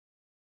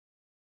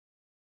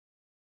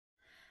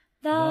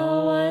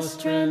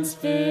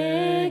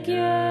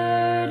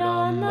transfigured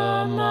on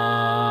the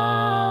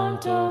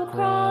mount, O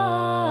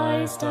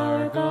Christ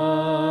our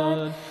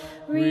God,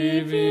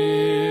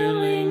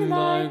 revealing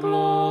thy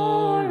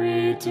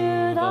glory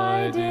to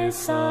thy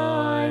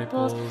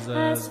disciples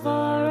as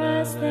far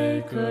as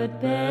they could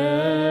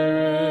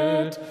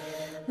bear it.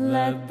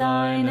 Let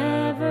thine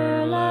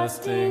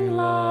everlasting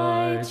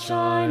light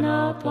shine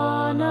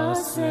upon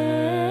us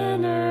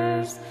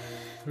sinners,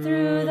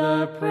 through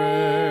the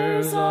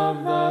prayers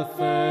of the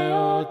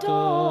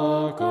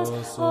Theotokos,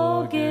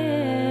 O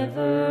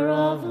giver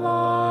of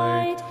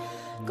light,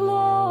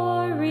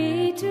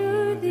 glory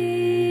to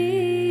thee.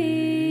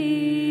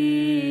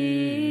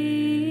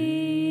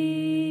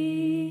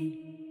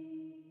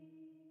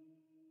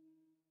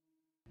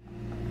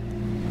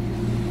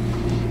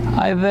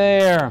 Hi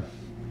there.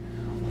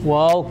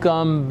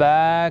 Welcome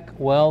back,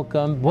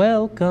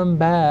 welcome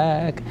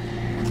back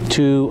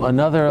to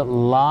another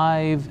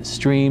live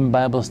stream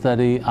Bible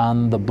study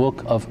on the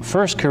book of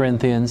 1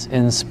 Corinthians,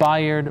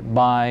 inspired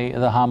by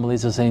the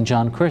homilies of St.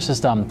 John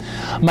Chrysostom.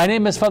 My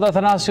name is Father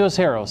Athanasios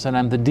Heros, and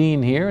I'm the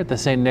Dean here at the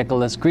St.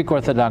 Nicholas Greek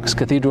Orthodox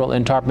Cathedral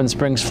in Tarpon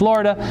Springs,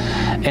 Florida,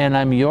 and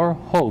I'm your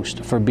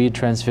host for Be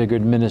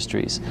Transfigured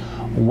Ministries.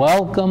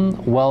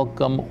 Welcome,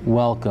 welcome,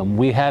 welcome.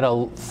 We had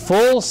a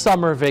full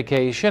summer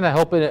vacation. I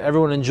hope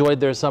everyone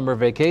enjoyed their summer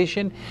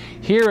vacation.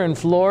 Here in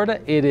Florida,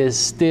 it is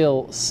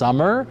still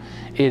summer.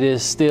 It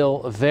is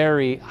still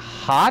very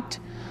hot.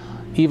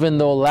 Even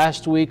though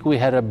last week we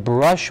had a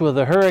brush with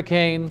a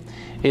hurricane,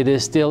 it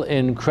is still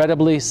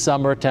incredibly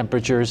summer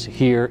temperatures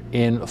here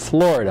in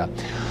Florida.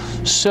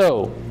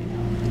 So,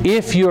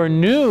 if you're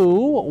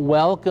new,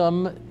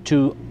 welcome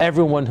to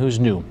everyone who's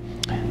new.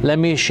 Let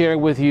me share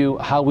with you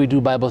how we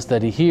do Bible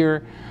study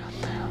here.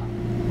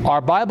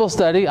 Our Bible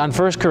study on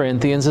 1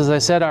 Corinthians, as I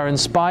said, are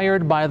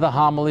inspired by the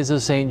homilies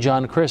of St.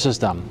 John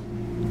Chrysostom.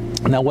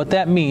 Now, what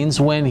that means,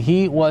 when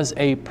he was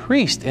a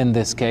priest in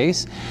this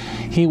case,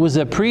 he was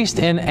a priest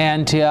in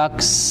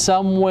Antioch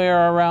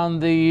somewhere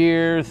around the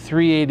year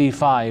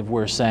 385,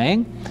 we're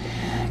saying.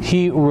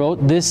 He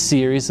wrote this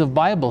series of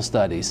Bible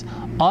studies.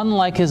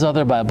 Unlike his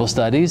other Bible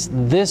studies,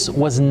 this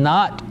was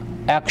not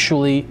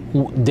actually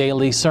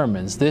daily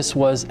sermons. This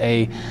was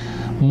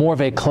more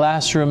of a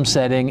classroom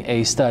setting,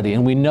 a study.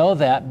 And we know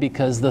that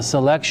because the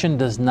selection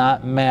does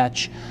not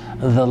match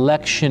the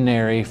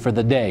lectionary for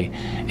the day.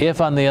 If,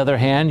 on the other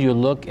hand, you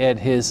look at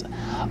his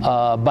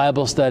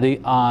Bible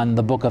study on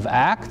the book of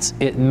Acts,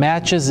 it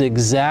matches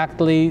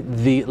exactly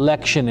the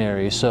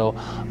lectionary. So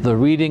the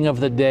reading of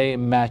the day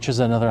matches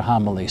another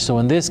homily. So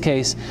in this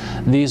case,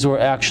 these were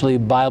actually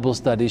Bible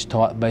studies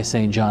taught by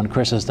St. John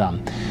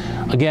Chrysostom.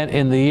 Again,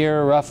 in the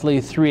year roughly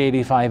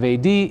 385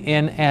 AD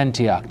in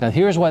Antioch. Now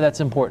here's why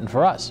that's important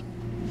for us.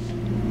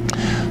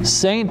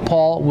 St.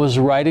 Paul was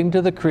writing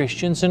to the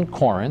Christians in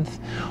Corinth.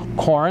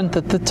 Corinth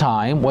at the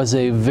time was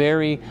a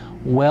very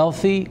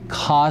wealthy,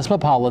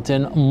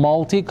 cosmopolitan,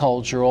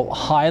 multicultural,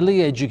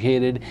 highly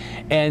educated,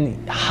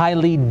 and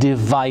highly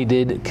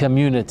divided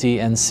community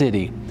and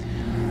city.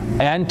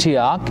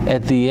 Antioch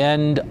at the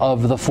end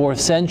of the 4th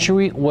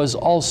century was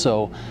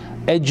also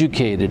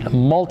educated,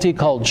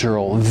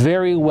 multicultural,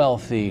 very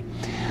wealthy,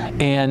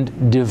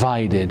 and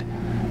divided.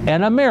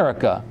 And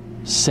America,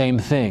 same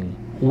thing.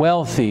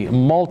 Wealthy,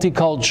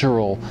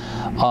 multicultural,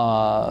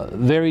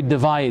 very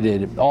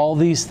divided, all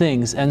these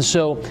things. And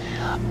so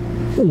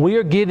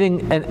we're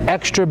getting an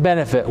extra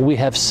benefit. We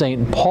have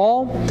St.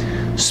 Paul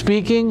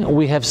speaking,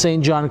 we have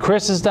St. John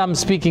Chrysostom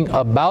speaking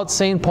about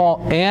St.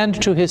 Paul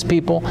and to his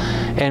people,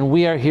 and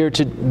we are here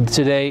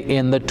today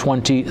in the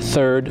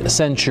 23rd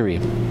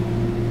century.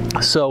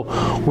 So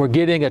we're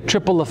getting a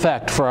triple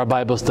effect for our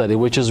Bible study,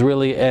 which is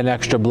really an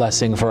extra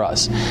blessing for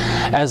us.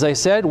 As I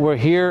said, we're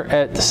here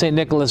at St.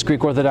 Nicholas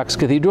Greek Orthodox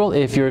Cathedral.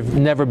 If you've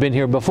never been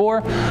here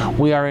before,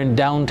 we are in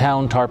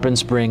downtown Tarpon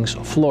Springs,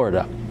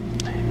 Florida.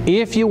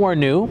 If you are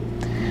new,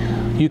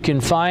 you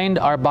can find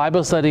our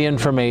Bible study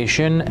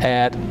information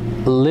at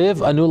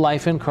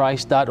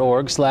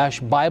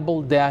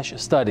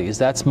liveanewlifeinchrist.org/Bible-studies.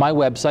 That's my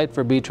website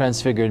for Be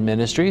Transfigured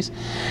Ministries.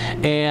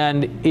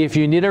 And if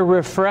you need a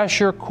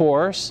refresher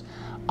course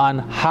on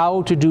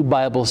how to do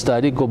Bible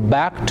study, go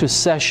back to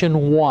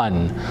session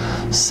 1.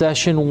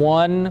 Session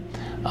 1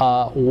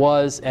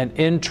 was an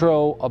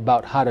intro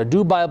about how to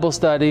do Bible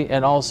study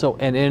and also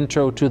an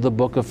intro to the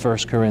book of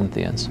 1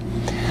 Corinthians.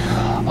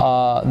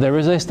 There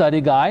is a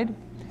study guide,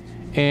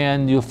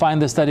 and you'll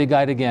find the study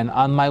guide again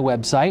on my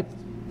website.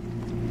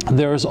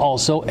 There is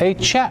also a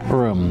chat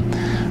room.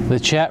 The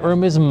chat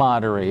room is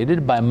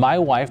moderated by my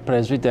wife,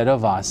 Presbytera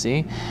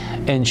Vasi,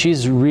 and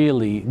she's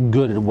really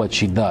good at what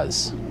she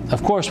does.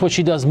 Of course, what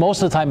she does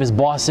most of the time is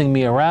bossing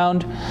me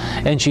around,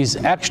 and she's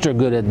extra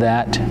good at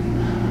that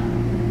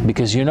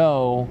because, you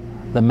know,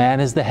 the man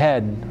is the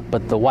head,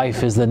 but the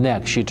wife is the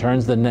neck. She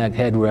turns the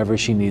head wherever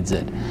she needs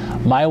it.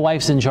 My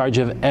wife's in charge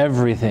of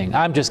everything.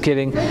 I'm just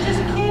kidding. You're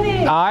just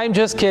kidding. I'm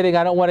just kidding.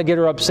 I don't want to get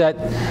her upset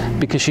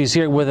because she's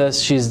here with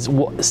us. She's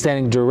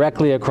standing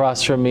directly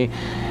across from me.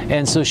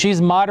 And so she's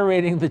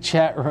moderating the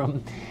chat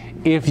room.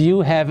 if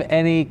you have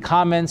any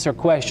comments or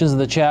questions in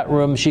the chat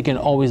room, she can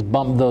always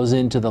bump those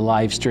into the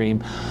live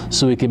stream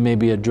so we can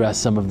maybe address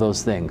some of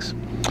those things.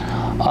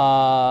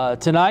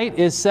 Tonight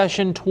is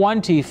session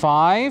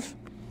 25,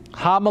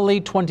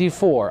 homily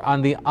 24.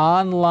 On the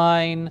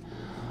online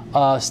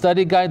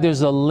study guide,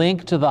 there's a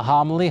link to the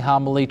homily,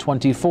 homily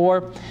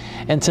 24.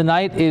 And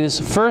tonight is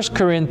 1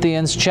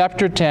 Corinthians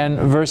chapter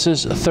 10,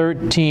 verses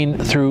 13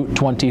 through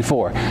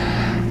 24.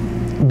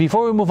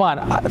 Before we move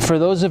on, for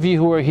those of you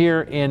who are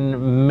here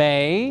in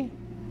May,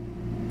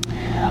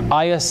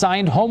 I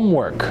assigned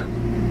homework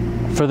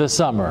for the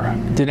summer.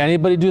 Did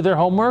anybody do their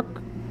homework?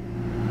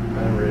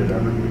 I read it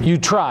every week. You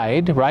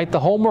tried, right? The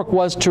homework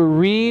was to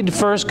read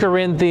 1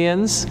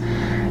 Corinthians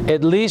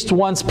at least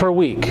once per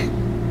week.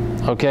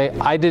 Okay,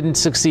 I didn't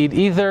succeed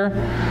either,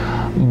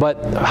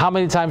 but how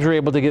many times were you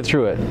able to get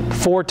through it?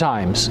 4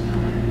 times.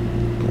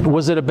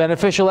 Was it a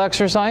beneficial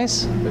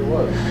exercise? It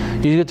was.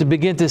 You get to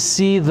begin to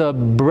see the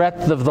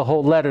breadth of the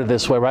whole letter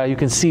this way, right? You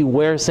can see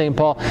where St.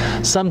 Paul,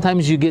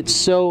 sometimes you get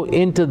so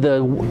into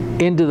the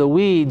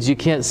weeds, you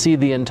can't see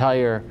the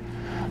entire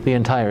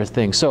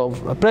thing. So,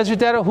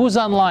 Presbytero, who's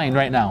online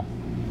right now?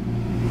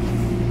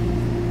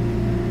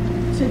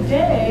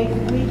 Today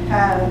we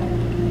have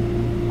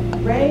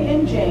Ray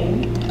and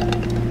Jane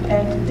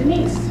and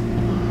Denise.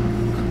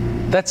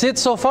 That's it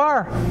so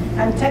far?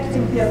 I'm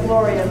texting Thea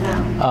Gloria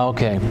now.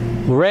 Okay.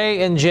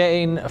 Ray and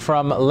Jane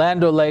from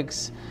Land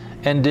O'Lakes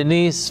and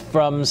Denise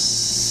from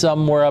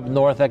somewhere up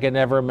north. I can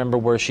never remember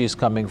where she's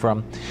coming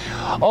from.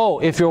 Oh,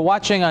 if you're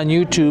watching on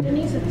YouTube,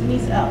 Denise is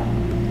Denise L.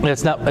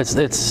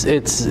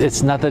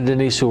 it's not the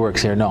Denise who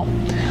works here, no.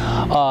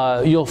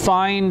 You'll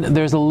find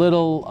there's a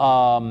little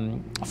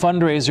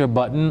fundraiser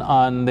button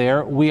on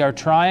there. We are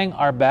trying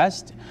our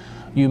best.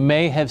 You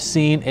may have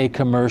seen a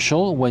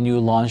commercial when you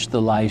launched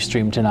the live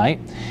stream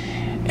tonight.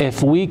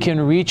 If we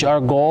can reach our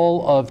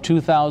goal of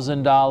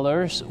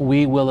 $2,000,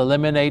 we will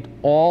eliminate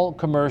all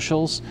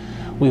commercials.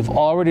 We've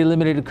already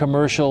eliminated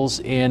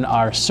commercials in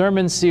our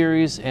sermon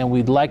series, and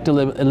we'd like to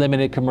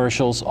eliminate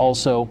commercials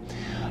also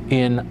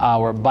in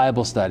our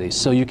Bible studies.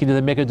 So you can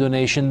either make a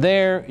donation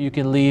there, you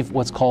can leave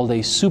what's called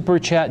a super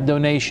chat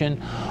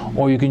donation,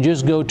 or you can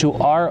just go to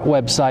our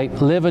website,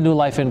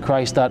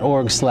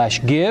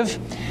 liveanewlifeinchrist.org/give,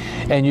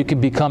 and you can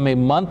become a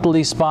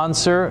monthly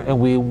sponsor. And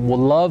we will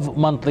love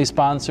monthly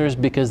sponsors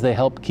because they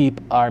help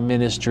keep our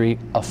ministry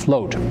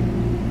afloat.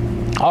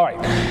 All right,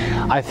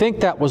 I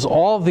think that was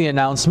all the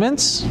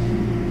announcements.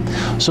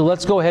 So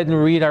let's go ahead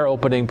and read our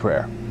opening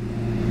prayer.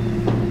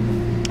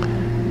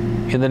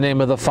 In the name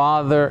of the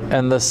Father,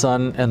 and the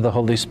Son, and the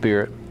Holy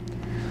Spirit.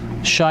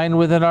 Shine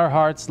within our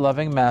hearts,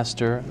 loving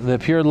Master, the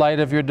pure light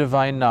of your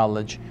divine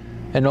knowledge,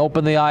 and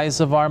open the eyes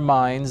of our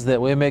minds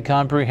that we may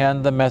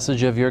comprehend the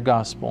message of your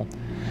gospel.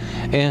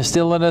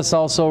 Instill in us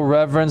also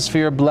reverence for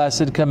your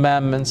blessed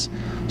commandments,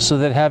 so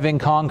that having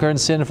conquered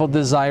sinful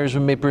desires,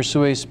 we may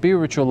pursue a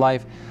spiritual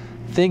life,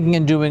 thinking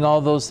and doing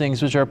all those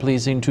things which are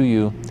pleasing to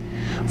you.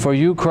 For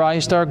you,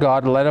 Christ our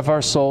God, light of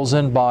our souls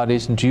and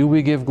bodies, and to you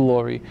we give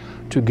glory,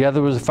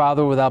 together with the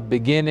Father without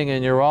beginning,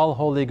 and your all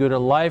holy, good,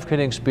 and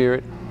life-giving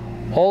Spirit,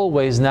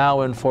 always,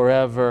 now, and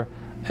forever,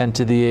 and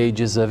to the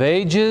ages of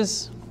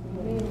ages.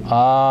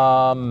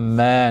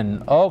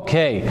 Amen.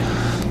 Okay,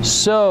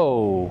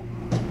 so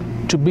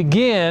to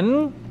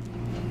begin,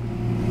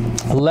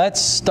 let's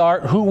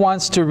start. Who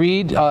wants to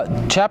read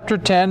chapter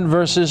 10,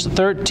 verses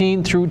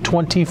 13 through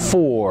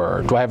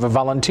 24? Do I have a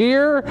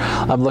volunteer?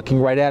 I'm looking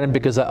right at him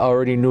because I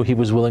already knew he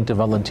was willing to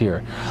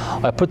volunteer.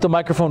 I put the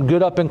microphone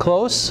good up and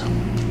close.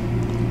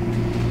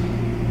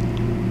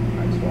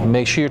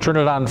 Make sure you turn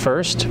it on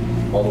first.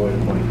 All the way to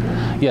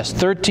 24. Yes,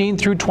 13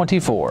 through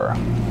 24.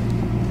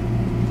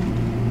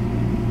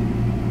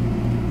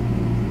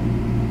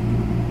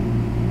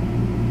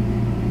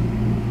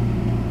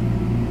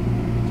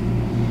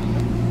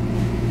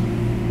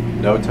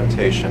 No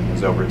temptation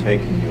has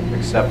overtaken you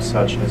except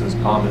such as is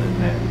common in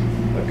man.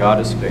 But God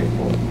is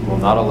faithful, will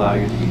not allow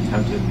you to be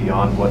tempted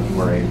beyond what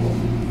you are able,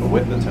 but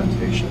with the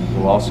temptation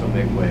will also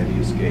make way the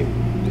escape,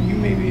 that you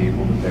may be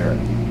able to bear it.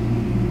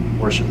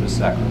 Worship is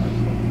sacramental.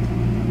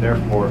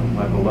 Therefore,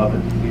 my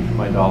beloved, flee from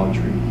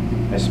idolatry.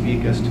 I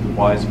speak as to the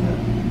wise men.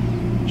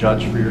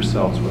 Judge for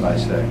yourselves what I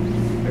say.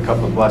 The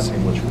cup of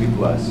blessing which we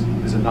bless,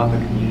 is it not the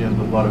communion of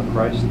the blood of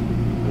Christ?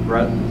 The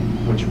bread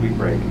which we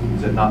break,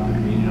 is it not the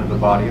communion of the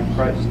body of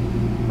Christ?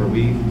 For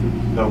we,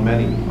 though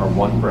many, are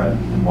one bread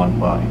and one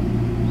body,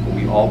 but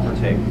we all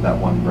partake of that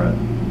one bread.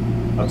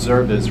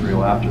 Observe,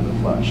 Israel, after the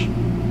flesh.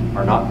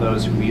 Are not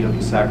those who eat of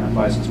the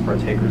sacrifices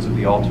partakers of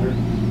the altar?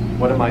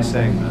 What am I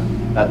saying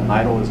then? That an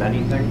idol is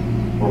anything?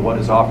 Or what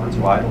is offered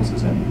to idols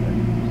is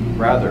anything?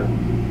 Rather,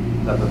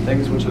 that the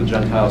things which the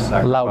Gentiles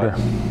sacrifice, Louder.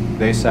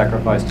 they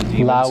sacrifice to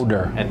demons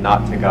Louder. and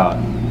not to God.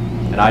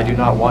 And I do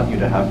not want you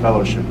to have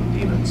fellowship with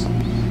demons.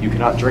 You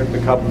cannot drink the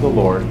cup of the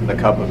Lord and the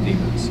cup of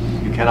demons.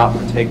 You cannot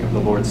partake of the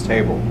Lord's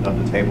table and of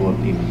the table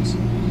of demons.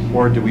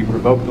 Or do we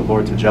provoke the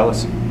Lord to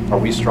jealousy? Are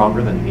we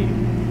stronger than He?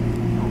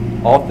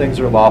 All things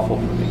are lawful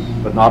for me,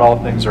 but not all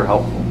things are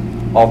helpful.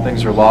 All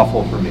things are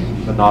lawful for me,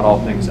 but not all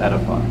things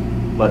edify.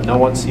 Let no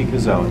one seek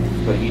his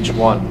own, but each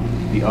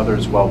one the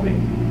other's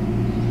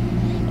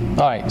well-being.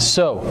 All right,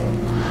 so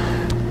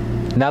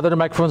now that the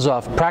microphone's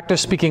off,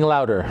 practice speaking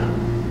louder.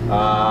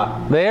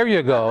 There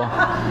you go.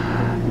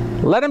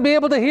 Let them be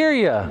able to hear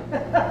you.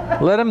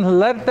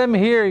 Let them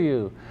hear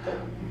you.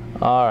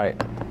 All right.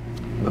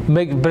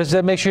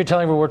 But make sure you're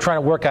telling him we're trying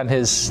to work on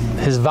his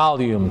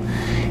volume.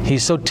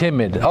 He's so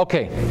timid.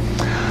 Okay.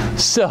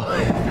 So,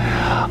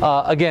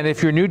 again,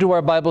 if you're new to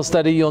our Bible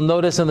study, you'll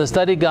notice in the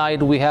study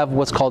guide we have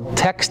what's called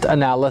text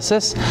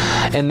analysis,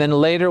 and then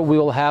later we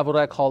will have what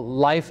I call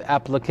life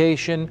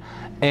application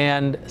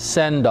and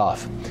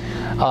send-off.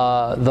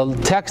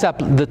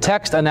 The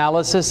text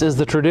analysis is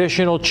the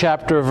traditional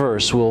chapter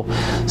verse. We'll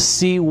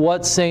see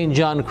what St.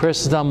 John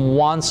Chrysostom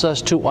wants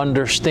us to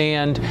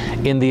understand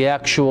in the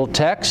actual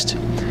text.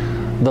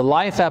 The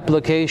life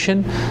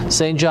application,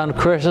 St. John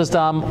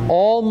Chrysostom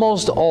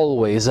almost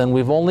always, and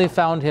we've only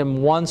found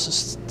him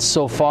once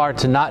so far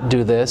to not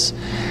do this,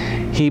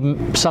 he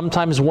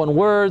sometimes one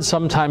word,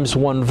 sometimes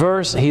one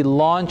verse, he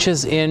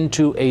launches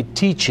into a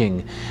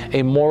teaching,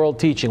 a moral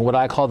teaching, what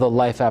I call the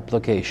life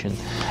application.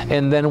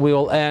 And then we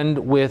will end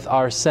with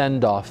our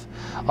send-off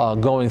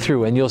going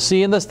through. And you'll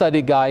see in the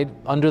study guide,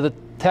 under the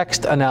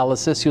text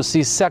analysis, you'll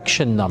see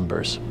section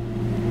numbers.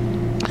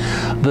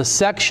 The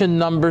section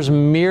numbers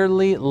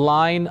merely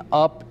line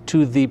up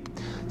to the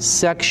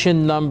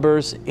section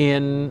numbers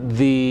in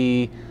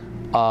the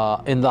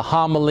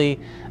homily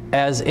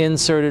as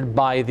inserted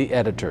by the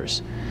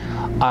editors.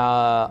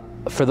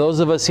 For those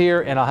of us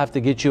here, and I'll have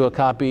to get you a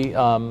copy,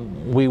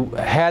 we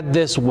had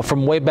this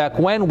from way back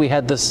when. We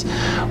had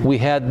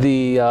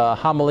the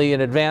homily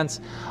in advance.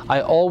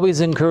 I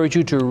always encourage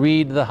you to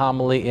read the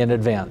homily in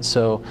advance.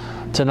 So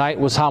tonight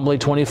was homily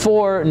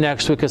 24,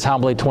 next week is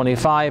homily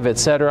 25,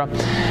 etc.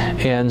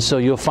 And so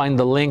you'll find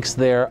the links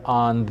there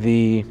on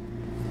the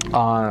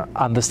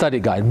study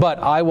guide. But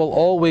I will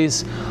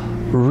always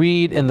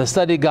read in the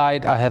study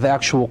guide. I have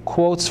actual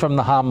quotes from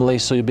the homily,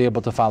 so you'll be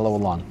able to follow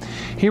along.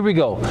 Here we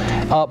go.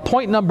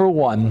 Point number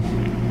 1.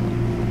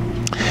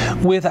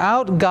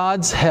 Without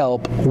God's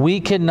help, we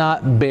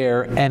cannot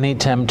bear any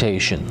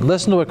temptation.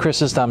 Listen to what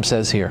Chrysostom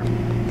says here.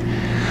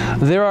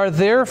 There are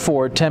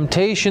therefore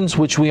temptations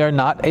which we are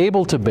not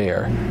able to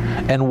bear.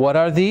 And what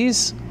are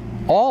these?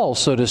 All,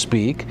 so to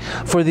speak,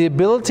 for the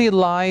ability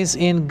lies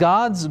in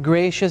God's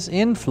gracious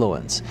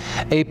influence,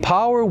 a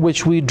power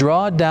which we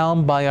draw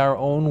down by our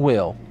own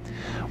will.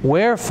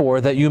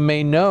 Wherefore, that you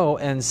may know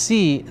and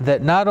see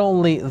that not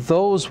only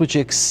those which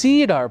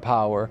exceed our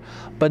power,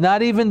 but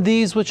not even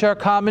these which are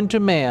common to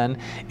man,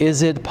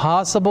 is it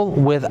possible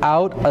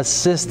without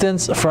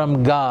assistance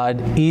from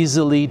God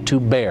easily to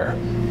bear.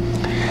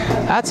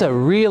 That's a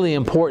really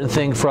important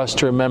thing for us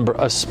to remember,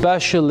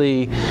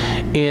 especially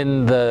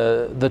in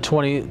the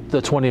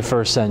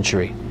 21st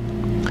century.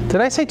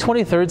 Did I say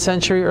 23rd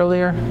century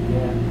earlier?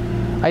 Yeah.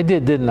 I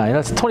did, didn't I?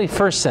 That's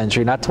 21st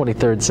century, not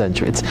 23rd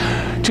century. It's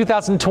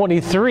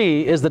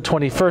 2023 is the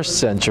 21st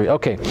century.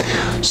 Okay,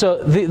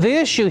 so the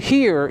issue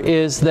here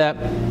is that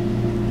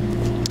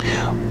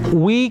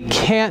we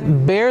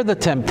can't bear the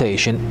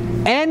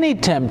temptation, any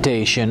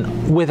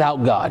temptation,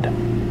 without God.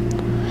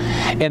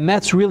 And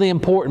that's really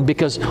important,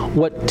 because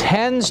what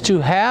tends to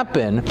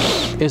happen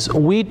is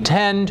we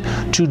tend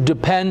to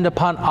depend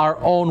upon our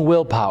own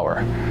willpower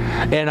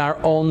and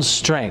our own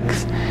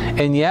strength.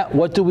 And yet,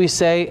 what do we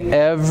say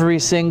every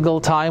single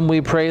time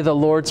we pray the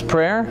Lord's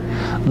Prayer?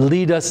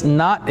 Lead us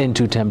not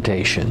into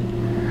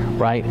temptation,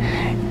 right?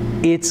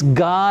 It's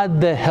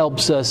God that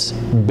helps us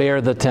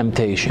bear the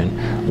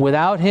temptation.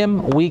 Without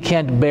Him, we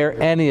can't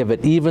bear any of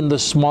it, even the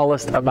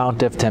smallest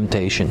amount of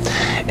temptation.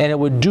 And it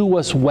would do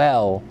us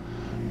well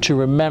to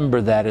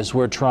remember that as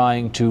we're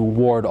trying to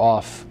ward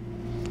off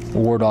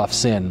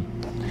sin.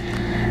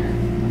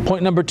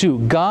 Point number 2,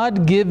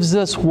 God gives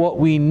us what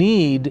we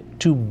need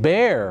to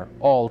bear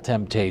all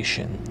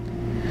temptation.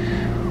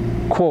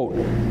 Quote,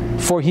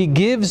 for He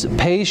gives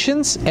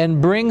patience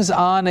and brings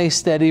on a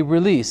steady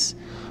release,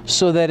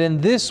 so that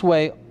in this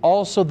way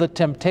also the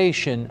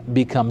temptation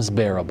becomes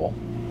bearable.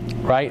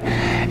 Right?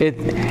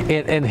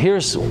 And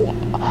here's,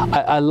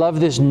 I love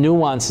this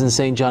nuance in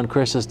St. John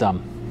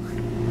Chrysostom.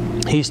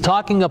 He's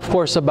talking, of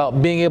course,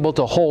 about being able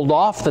to hold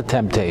off the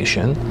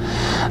temptation.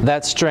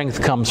 That strength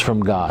comes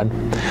from God.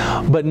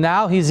 But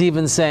now he's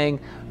even saying,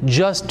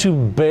 just to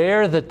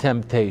bear the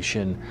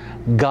temptation,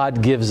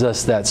 God gives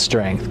us that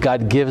strength.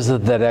 God gives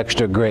us that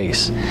extra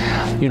grace.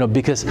 You know,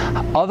 because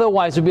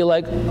otherwise we'd be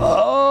like,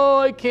 oh,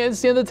 I can't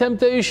stand the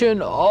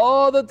temptation.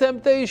 Oh, the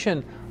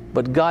temptation.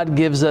 But God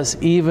gives us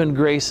even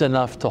grace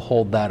enough to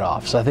hold that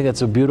off. So I think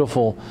it's a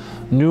beautiful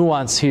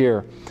nuance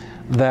here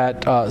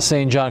that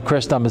St. John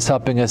Chrysostom is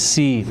helping us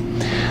see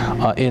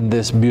in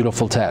this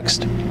beautiful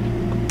text.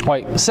 All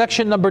right,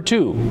 section number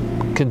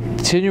 2,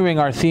 continuing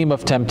our theme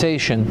of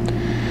temptation.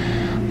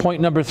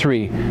 Point number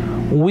 3,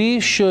 we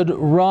should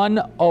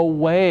run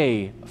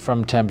away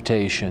from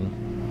temptation.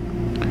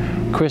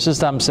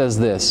 Chrysostom says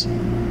this,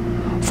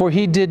 for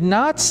he did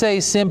not say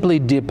simply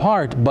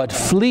depart, but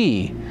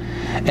flee,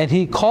 And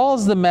he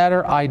calls the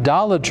matter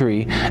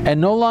idolatry,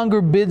 and no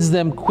longer bids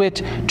them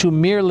quit to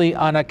merely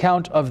on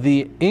account of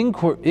the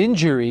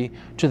injury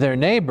to their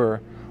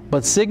neighbor,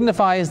 but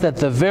signifies that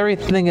the very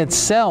thing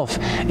itself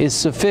is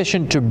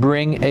sufficient to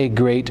bring a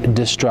great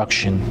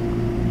destruction.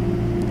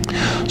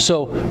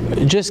 So,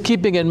 just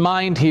keeping in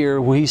mind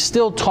here, he's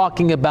still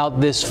talking about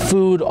this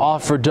food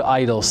offered to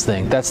idols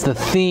thing. That's the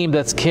theme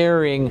that's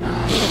carrying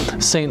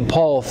St.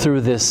 Paul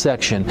through this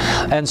section.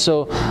 And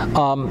so,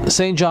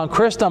 St. John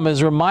Chrysostom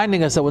is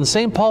reminding us that when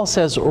St. Paul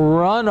says,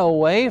 run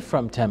away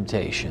from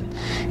temptation,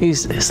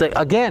 he's saying,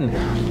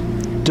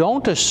 again,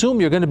 don't assume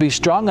you're going to be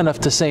strong enough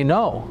to say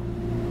no.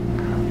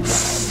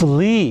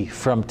 Flee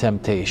from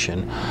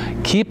temptation.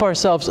 Keep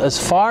ourselves as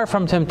far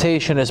from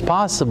temptation as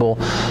possible,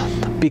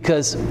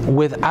 because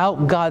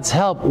without God's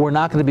help, we're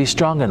not going to be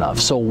strong enough.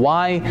 So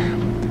why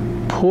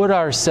put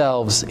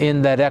ourselves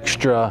in that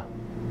extra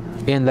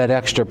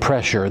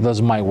pressure? Those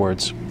are my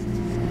words.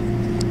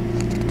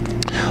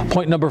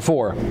 Point number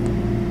 4.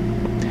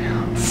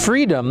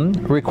 Freedom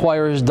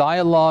requires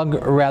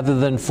dialogue rather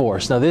than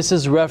force. Now this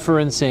is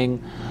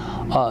referencing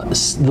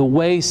the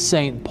way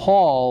St.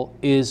 Paul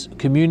is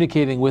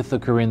communicating with the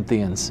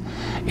Corinthians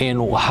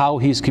and how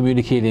he's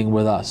communicating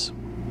with us.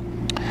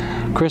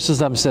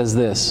 Chrysostom says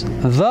this: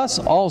 thus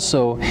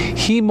also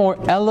he more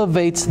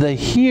elevates the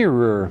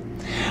hearer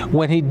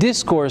when he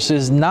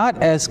discourses not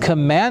as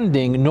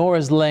commanding nor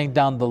as laying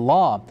down the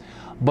law,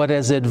 but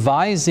as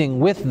advising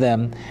with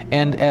them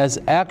and as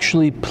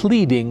actually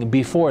pleading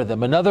before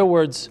them. In other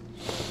words,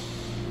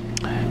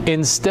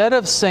 instead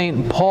of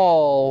St.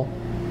 Paul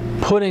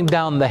putting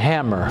down the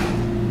hammer,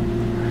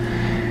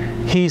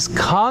 he's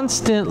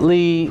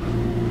constantly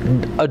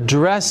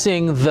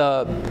addressing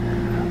the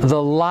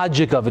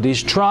logic of it.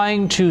 He's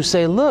trying to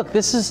say, look,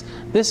 this is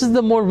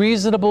the more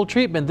reasonable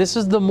treatment. This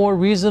is the more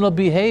reasonable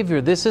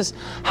behavior. This is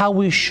how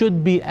we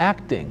should be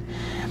acting.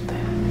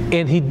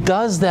 And he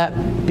does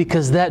that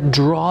because that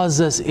draws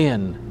us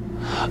in.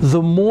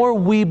 The more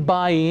we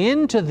buy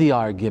into the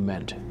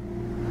argument,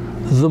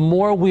 the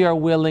more we are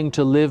willing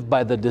to live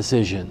by the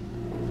decision.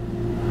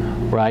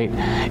 Right?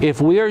 If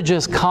we are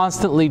just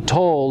constantly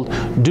told,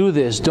 do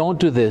this, don't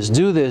do this,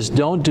 do this,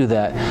 don't do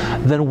that,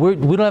 then we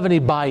don't have any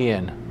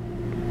buy-in.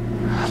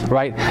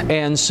 Right?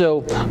 And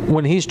so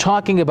when he's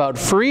talking about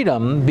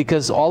freedom,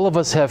 because all of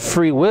us have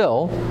free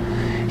will,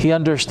 he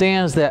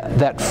understands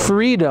that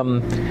freedom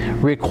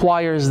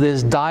requires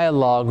this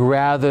dialogue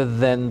rather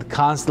than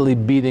constantly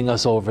beating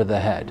us over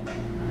the head.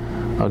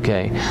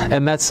 Okay?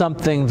 And that's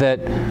something that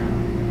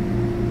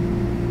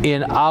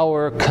in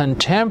our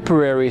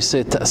contemporary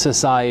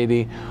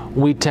society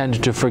we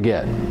tend to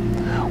forget.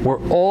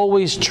 We're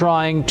always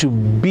trying to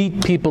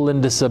beat people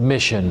into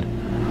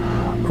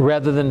submission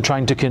rather than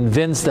trying to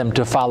convince them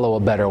to follow a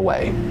better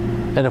way.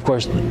 And of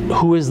course,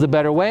 who is the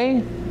better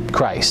way?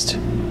 Christ.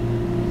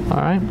 All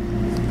right?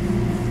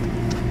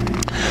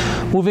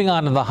 Moving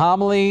on to the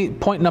homily,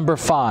 point number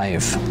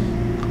 5.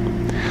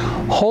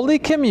 Holy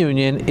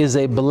Communion is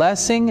a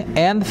blessing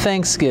and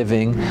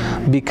thanksgiving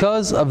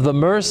because of the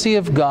mercy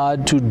of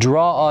God to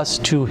draw us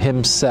to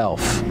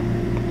Himself.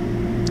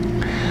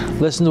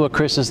 Listen to what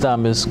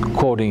Chrysostom is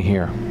quoting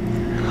here.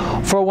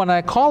 For when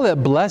I call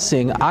it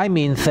blessing, I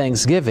mean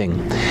thanksgiving.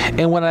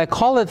 And when I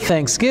call it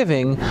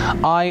thanksgiving,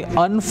 I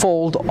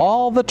unfold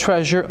all the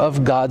treasure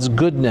of God's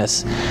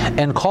goodness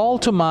and call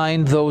to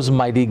mind those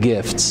mighty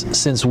gifts,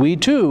 since we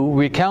too,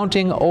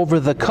 recounting over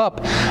the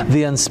cup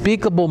the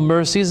unspeakable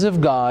mercies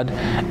of God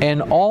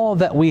and all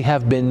that we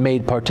have been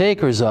made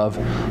partakers of,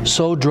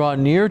 so draw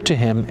near to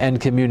Him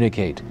and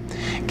communicate,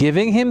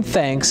 giving Him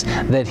thanks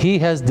that He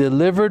has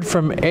delivered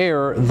from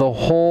error the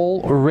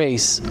whole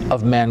race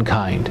of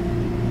mankind.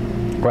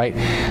 Right?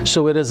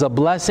 So it is a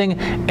blessing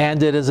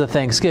and it is a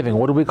thanksgiving.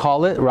 What do we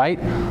call it? Right?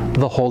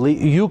 The Holy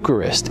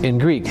Eucharist in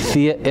Greek,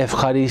 Thea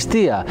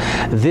Eucharistia.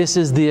 This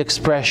is the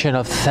expression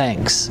of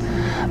thanks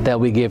that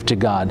we give to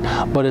God.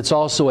 But it's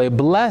also a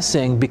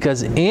blessing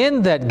because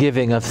in that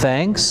giving of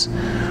thanks,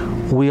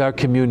 we are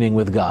communing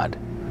with God.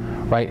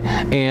 Right?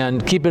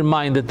 And keep in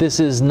mind that this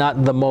is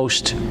not the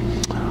most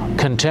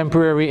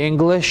contemporary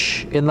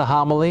English in the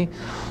homily.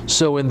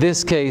 So in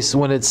this case,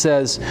 when it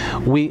says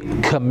we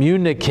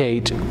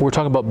communicate, we're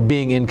talking about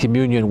being in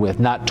communion with,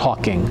 not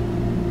talking,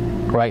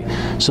 right?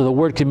 So the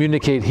word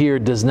communicate here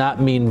does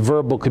not mean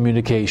verbal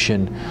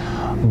communication,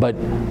 but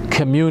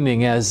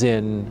communing as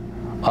in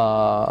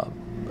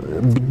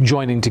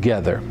joining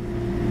together.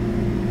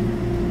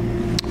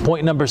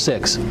 Point number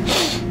 6.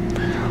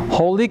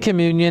 Holy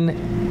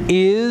Communion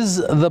is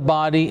the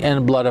body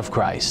and blood of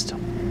Christ.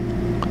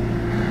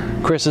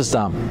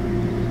 Chrysostom.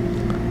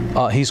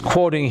 He's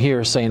quoting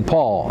here St.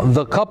 Paul.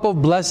 The cup of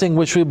blessing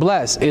which we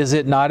bless, is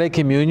it not a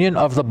communion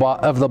of the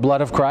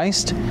blood of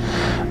Christ?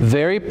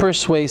 Very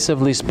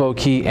persuasively spoke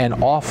he, and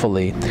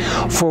awfully.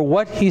 For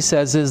what he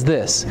says is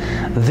this: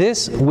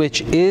 this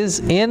which is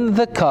in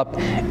the cup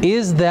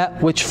is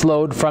that which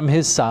flowed from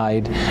His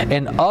side,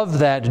 and of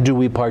that do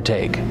we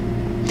partake.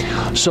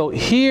 So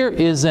here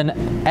is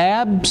an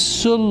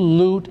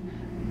absolute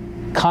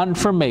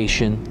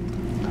confirmation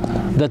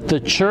that the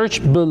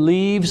church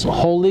believes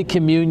Holy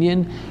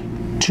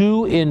Communion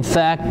to, in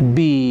fact,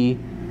 be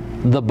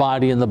the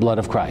body and the blood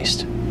of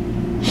Christ.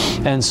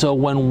 And so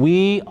when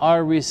we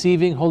are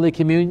receiving Holy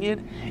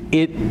Communion,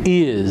 it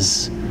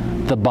is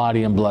the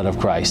body and blood of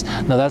Christ.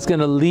 Now that's going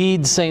to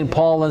lead St.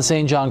 Paul and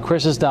St. John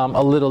Chrysostom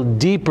a little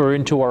deeper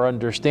into our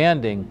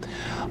understanding.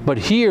 But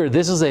here,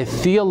 this is a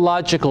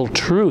theological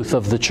truth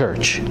of the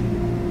church,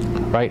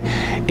 right?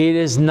 It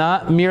is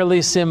not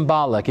merely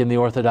symbolic in the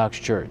Orthodox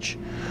Church.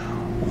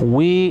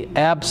 We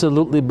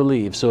absolutely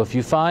believe. So if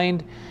you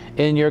find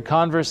in your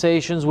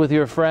conversations with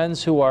your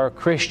friends who are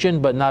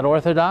Christian but not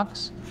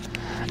Orthodox,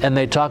 and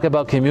they talk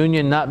about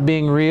communion not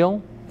being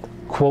real,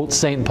 quote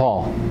St.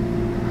 Paul.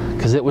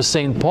 Because it was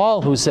St.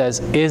 Paul who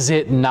says, is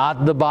it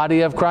not the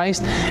body of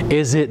Christ?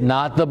 Is it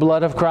not the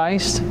blood of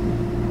Christ?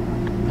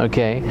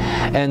 Okay,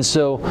 and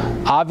so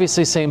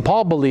obviously St.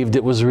 Paul believed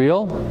it was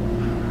real,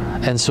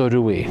 and so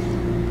do we.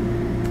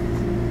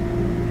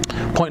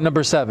 Point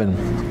number 7.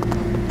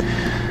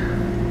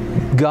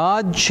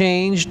 God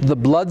changed the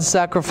blood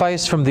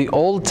sacrifice from the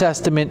Old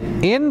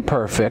Testament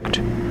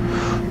imperfect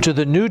to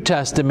the New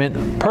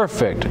Testament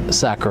perfect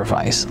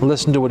sacrifice.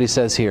 Listen to what he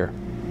says here.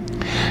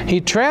 He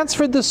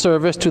transferred the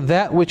service to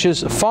that which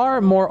is far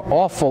more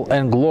awful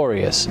and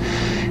glorious,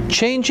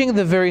 changing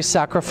the very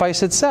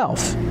sacrifice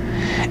itself.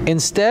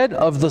 Instead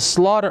of the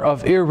slaughter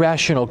of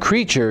irrational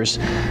creatures,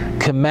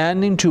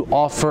 commanding to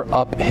offer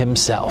up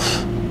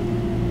himself.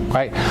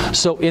 Right?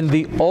 So in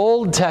the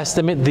Old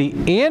Testament, the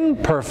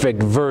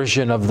imperfect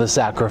version of the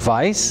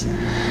sacrifice,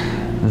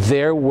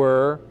 there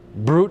were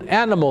brute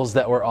animals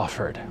that were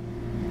offered.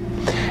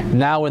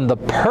 Now in the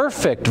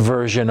perfect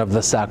version of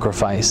the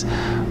sacrifice,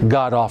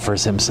 God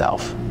offers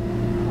himself.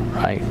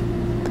 Right?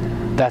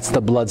 That's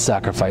the blood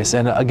sacrifice.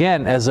 And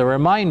again, as a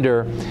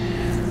reminder,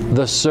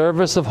 the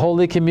service of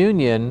Holy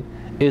Communion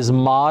is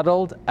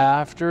modeled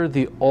after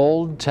the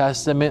Old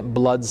Testament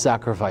blood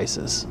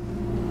sacrifices.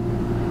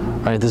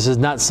 Right? This is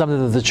not something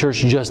that the church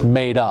just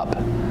made up.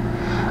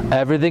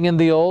 Everything in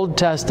the Old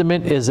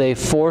Testament is a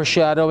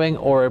foreshadowing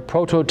or a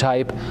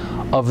prototype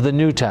of the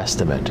New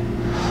Testament.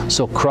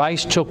 So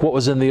Christ took what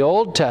was in the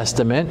Old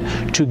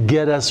Testament to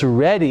get us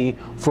ready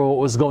for what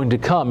was going to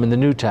come in the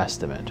New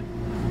Testament.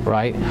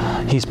 Right?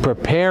 He's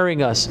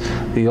preparing us.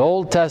 The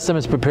Old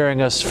Testament is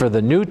preparing us for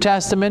the New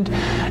Testament,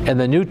 and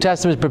the New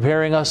Testament is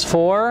preparing us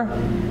for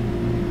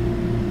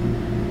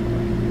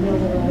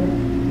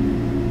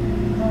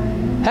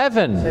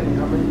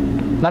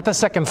heaven. Not the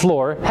second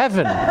floor,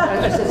 heaven.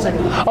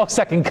 Oh,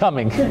 second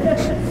coming.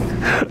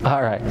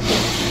 All right.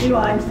 You know,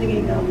 I'm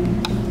thinking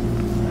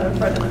a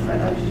friend of a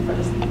friend. I was just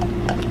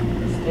trying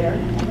to stare.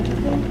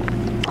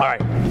 All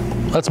right.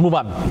 Let's move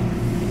on. In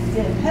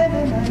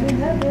heaven, I'm in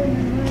heaven.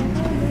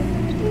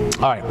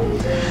 All right.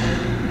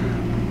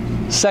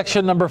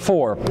 Section number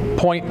 4,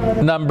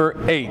 point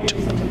number 8.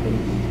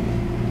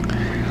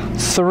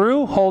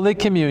 Through Holy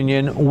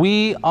Communion,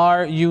 we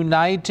are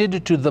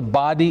united to the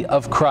body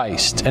of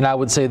Christ. And I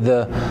would say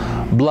the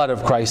blood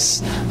of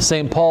Christ.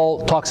 St.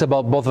 Paul talks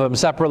about both of them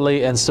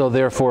separately, and so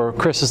therefore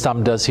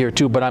Chrysostom does here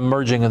too, but I'm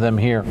merging them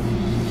here.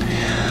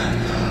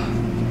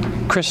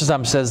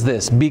 Chrysostom says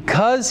this: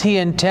 because he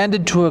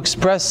intended to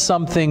express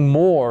something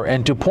more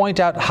and to point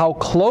out how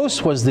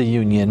close was the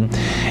union,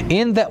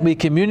 in that we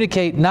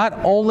communicate not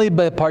only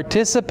by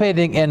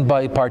participating and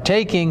by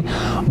partaking,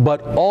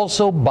 but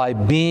also by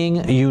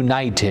being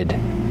united.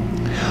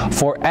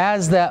 For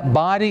as that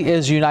body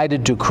is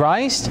united to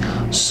Christ,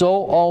 so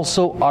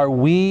also are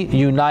we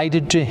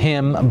united to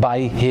him by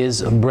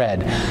his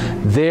bread.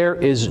 There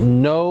is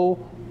no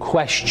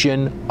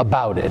question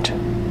about it.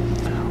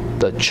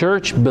 The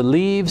church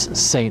believes,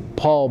 St.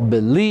 Paul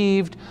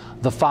believed,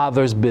 the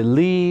fathers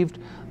believed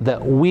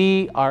that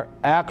we are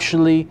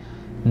actually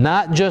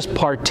not just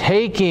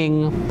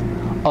partaking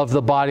of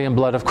the body and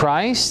blood of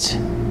Christ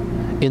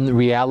in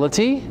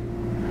reality,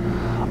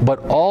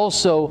 but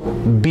also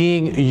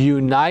being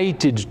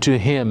united to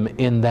him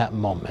in that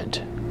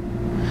moment.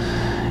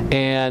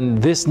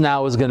 And this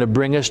now is going to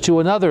bring us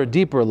to another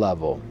deeper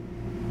level.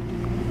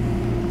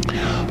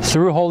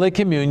 Through Holy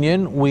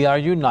Communion, we are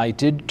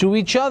united to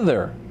each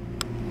other.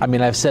 I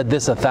mean, I've said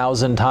this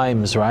 1,000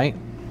 times, right?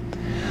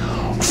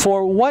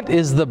 For what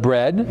is the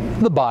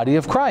bread? The body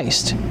of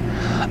Christ.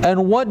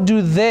 And what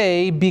do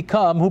they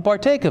become who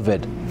partake of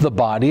it? The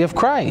body of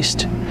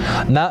Christ.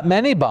 Not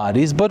many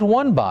bodies, but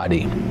one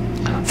body.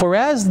 For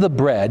as the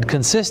bread,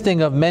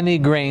 consisting of many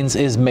grains,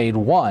 is made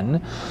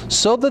one,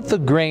 so that the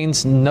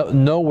grains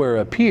nowhere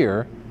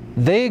appear,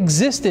 they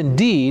exist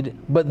indeed,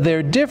 but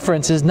their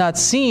difference is not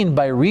seen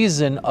by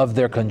reason of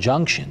their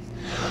conjunction.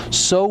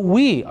 So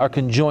we are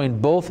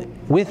conjoined both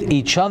with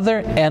each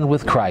other and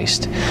with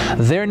Christ,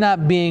 there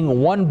not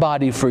being one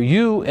body for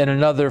you and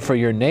another for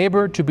your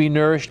neighbor to be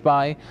nourished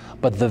by,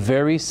 but the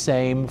very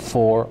same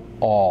for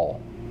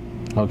all.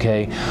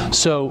 Okay,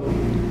 so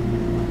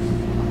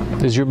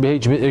is your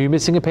page? Are you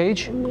missing a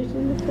page? I'm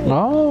missing the page.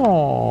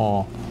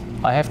 Oh,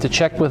 I have to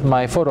check with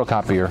my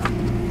photocopier.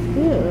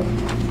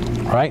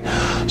 Yeah. Right.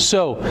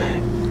 So,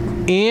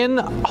 in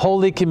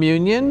Holy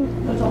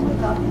Communion. There's all my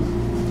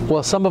copies.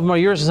 Well, some of them are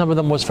yours and some of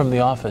them was from the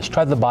office.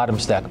 Try the bottom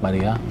stack,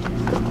 Maria.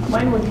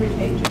 Mine were 3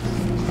 pages.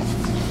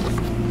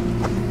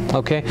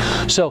 Okay,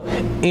 so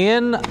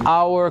in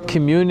our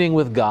communing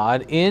with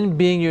God, in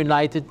being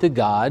united to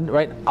God,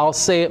 right, I'll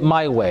say it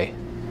my way.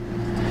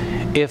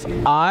 If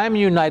I'm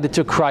united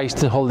to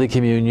Christ in Holy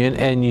Communion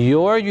and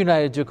you're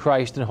united to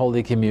Christ in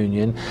Holy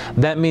Communion,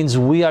 that means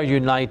we are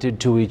united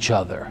to each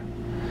other.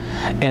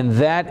 And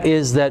that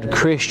is that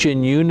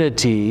Christian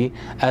unity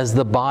as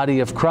the body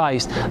of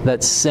Christ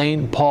that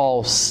St.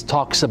 Paul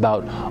talks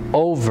about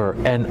over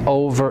and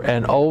over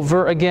and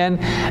over again,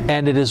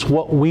 and it is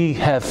what we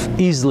have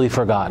easily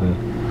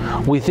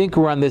forgotten. We think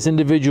we're on this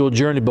individual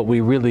journey, but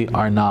we really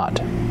are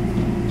not.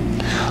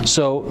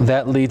 So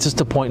that leads us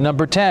to point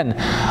number 10.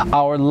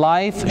 Our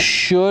life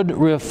should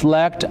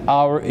reflect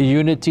our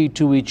unity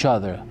to each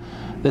other.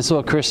 This is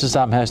what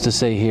Chrysostom has to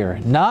say here.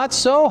 Not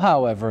so,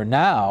 however,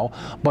 now,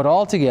 but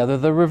altogether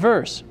the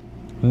reverse.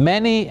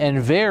 Many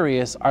and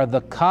various are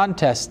the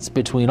contests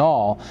between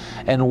all,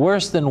 and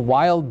worse than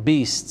wild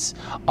beasts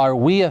are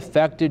we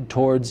affected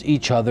towards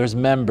each other's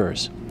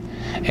members.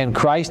 And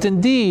Christ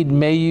indeed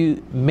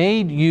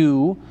made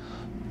you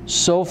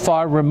so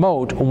far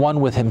remote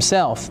one with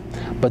himself,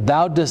 but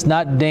thou dost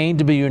not deign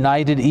to be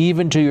united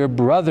even to your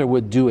brother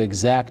with due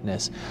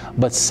exactness,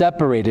 but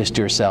separatest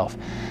yourself,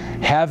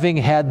 having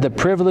had the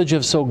privilege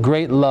of so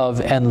great love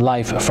and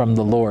life from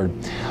the Lord.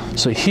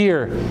 So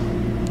here,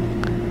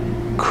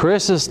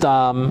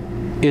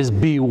 Chrysostom is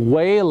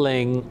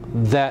bewailing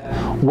that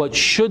what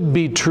should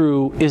be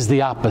true is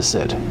the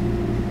opposite.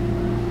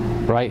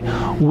 Right?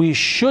 We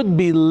should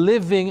be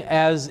living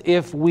as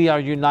if we are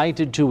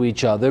united to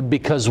each other,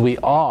 because we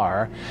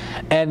are,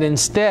 and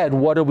instead,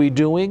 what are we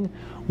doing?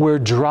 We're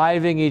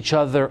driving each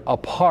other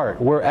apart.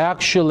 We're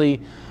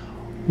actually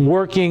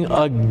working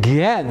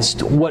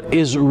against what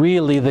is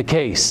really the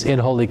case in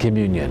Holy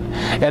Communion.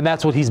 And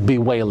that's what he's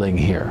bewailing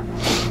here.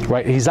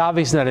 Right? He's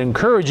obviously not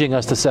encouraging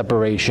us to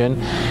separation.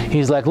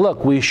 He's like,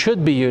 look, we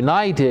should be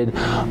united,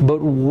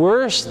 but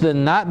worse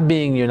than not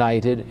being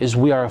united is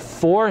we are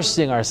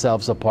forcing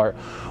ourselves apart.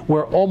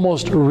 We're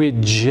almost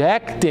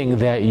rejecting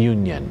that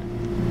union.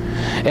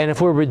 And if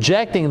we're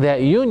rejecting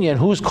that union,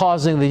 who's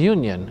causing the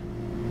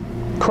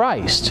union?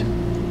 Christ.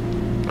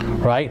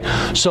 Right?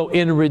 So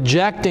in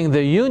rejecting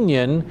the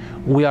union,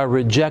 we are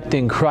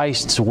rejecting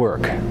Christ's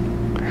work.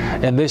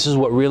 And this is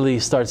what really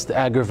starts to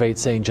aggravate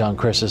St. John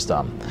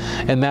Chrysostom.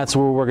 And that's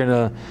where we're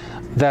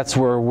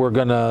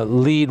gonna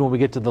lead when we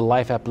get to the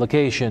life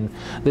application,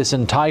 this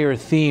entire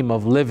theme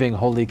of living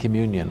Holy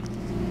Communion.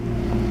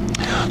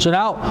 So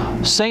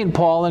now St.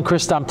 Paul and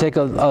Chrysostom take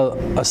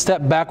a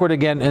step backward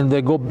again, and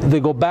they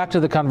go back to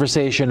the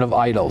conversation of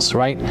idols,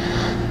 right?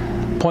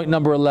 Point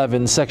number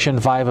 11, section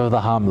 5 of the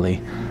homily.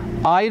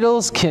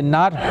 Idols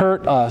cannot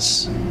hurt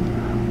us,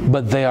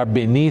 but they are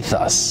beneath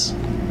us.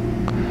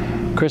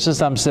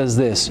 Chrysostom says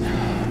this,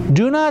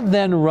 do not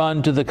then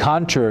run to the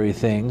contrary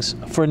things,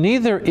 for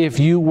neither if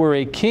you were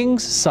a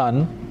king's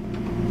son,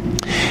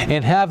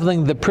 and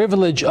having the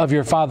privilege of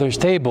your father's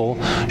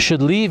table,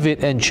 should leave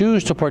it and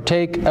choose to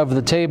partake of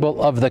the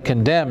table of the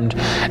condemned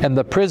and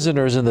the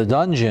prisoners in the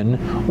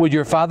dungeon, would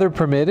your father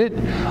permit it?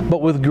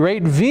 But with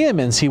great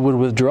vehemence he would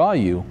withdraw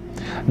you.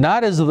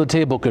 Not as though the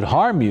table could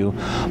harm you,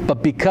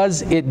 but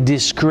because it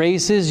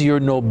disgraces your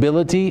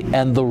nobility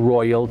and the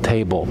royal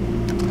table.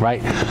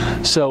 Right?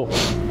 So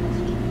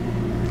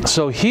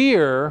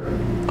here,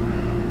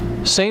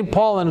 St.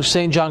 Paul and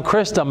St. John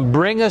Chrysostom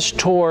bring us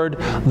toward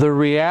the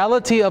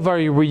reality of our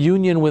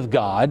reunion with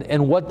God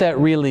and what that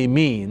really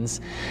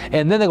means.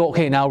 And then they go,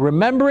 okay, now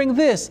remembering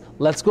this,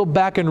 let's go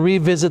back and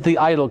revisit the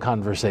idol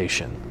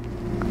conversation.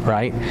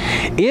 Right?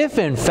 If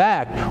in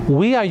fact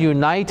we are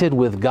united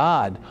with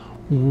God,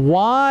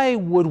 why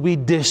would we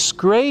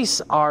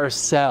disgrace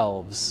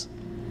ourselves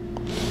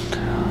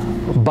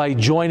by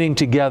joining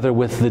together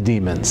with the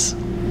demons?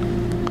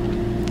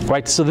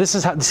 Right, so this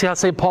is how, see how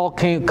St. Paul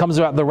comes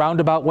about the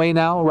roundabout way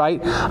now,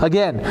 right?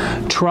 Again,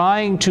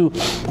 trying to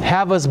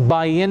have us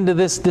buy into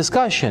this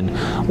discussion.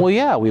 Well,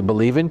 yeah, we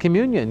believe in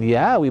communion.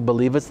 Yeah, we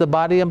believe it's the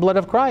body and blood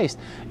of Christ.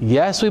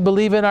 Yes, we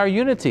believe in our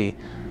unity.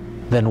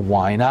 Then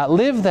why not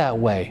live that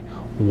way?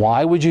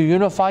 Why would you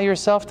unify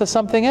yourself to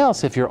something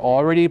else if you're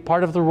already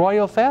part of the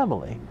royal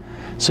family?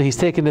 So he's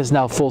taking this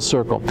now full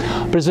circle.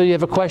 Brazil, you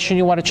have a question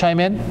you want to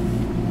chime in?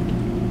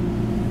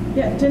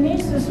 Yeah,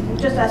 Denise is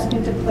just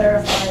asking to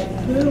clarify,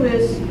 who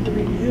is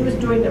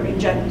doing the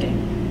rejecting?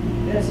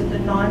 Is it the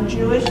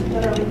non-Jewish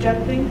that are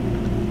rejecting?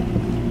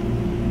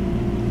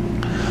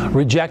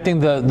 Rejecting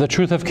the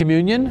truth of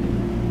communion?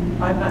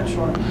 I'm not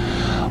sure.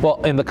 Well,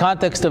 in the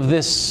context of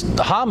this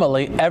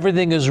homily,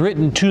 everything is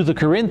written to the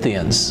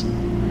Corinthians.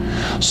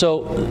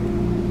 So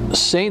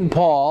St.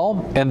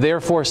 Paul and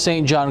therefore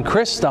St. John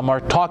Chrysostom are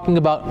talking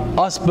about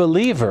us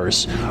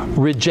believers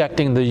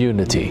rejecting the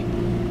unity.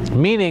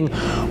 Meaning,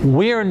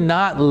 we're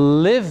not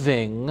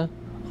living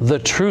the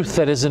truth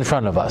that is in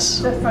front of us.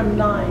 Is that from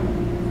 9?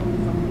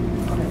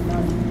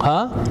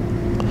 Huh?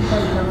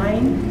 From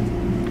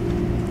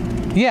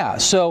 9? Yeah,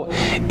 so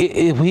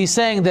he's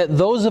saying that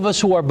those of us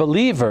who are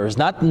believers,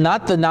 not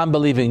the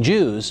non-believing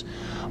Jews,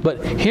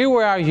 but here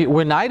we are,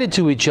 we're united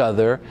to each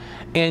other,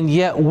 and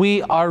yet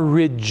we are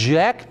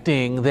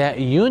rejecting that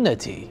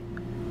unity.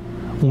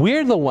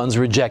 We're the ones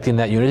rejecting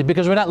that unity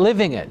because we're not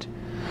living it.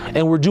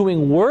 And we're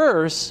doing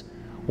worse,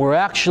 we're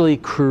actually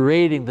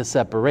creating the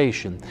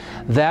separation.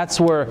 That's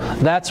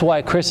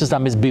why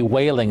Chrysostom is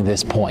bewailing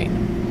this point.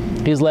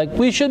 He's like,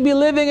 we should be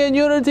living in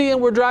unity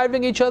and we're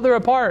driving each other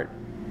apart.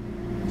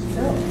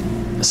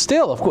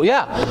 Still, of course,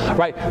 yeah,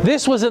 right.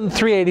 This was in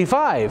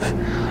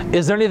 385.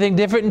 Is there anything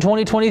different in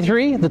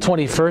 2023, the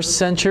 21st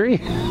century?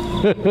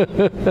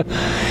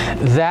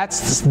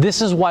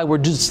 This is why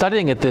we're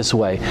studying it this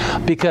way,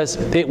 because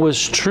it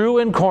was true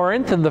in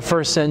Corinth in the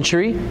 1st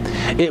century,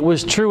 it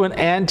was true in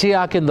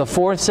Antioch in the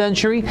 4th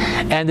century,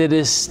 and it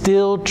is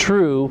still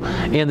true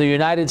in the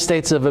United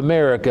States of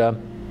America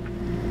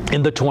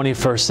in the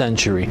 21st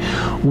century.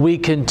 We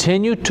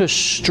continue to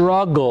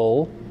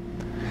struggle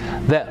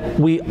that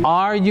we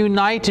are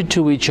united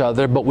to each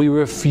other, but we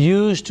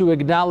refuse to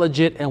acknowledge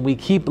it, and we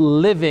keep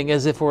living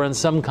as if we're in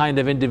some kind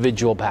of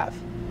individual path.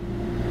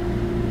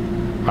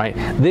 Right?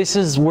 This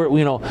is where,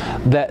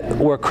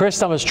 where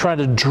Chrysostom is trying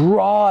to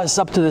draw us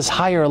up to this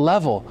higher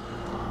level.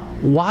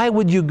 Why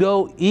would you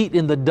go eat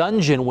in the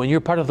dungeon when you're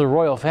part of the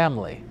royal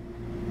family?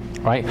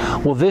 Right?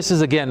 Well, this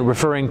is again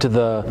referring to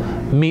the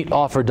meat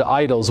offered to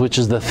idols, which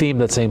is the theme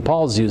that St.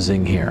 Paul's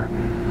using here.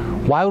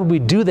 Why would we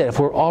do that if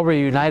we're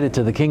already united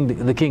to the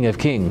King of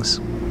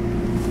Kings?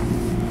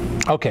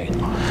 Okay,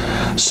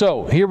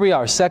 so here we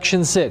are,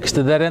 section 6.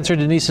 Did that answer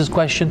Denise's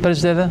question,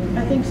 Presidenta?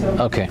 I think so.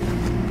 Okay.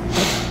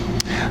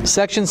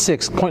 Section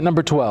 6, point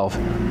number 12.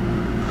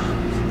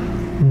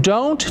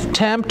 Don't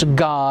tempt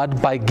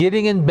God by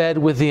getting in bed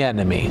with the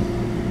enemy.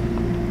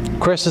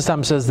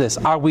 Chrysostom says this: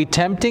 are we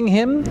tempting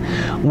him,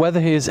 whether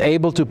he is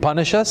able to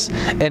punish us,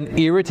 and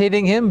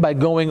irritating him by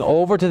going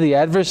over to the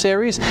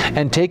adversaries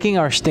and taking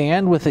our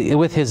stand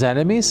with his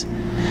enemies?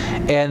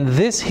 And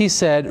this he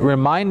said,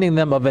 reminding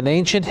them of an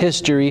ancient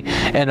history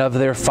and of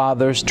their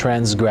fathers'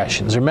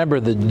 transgressions. Remember,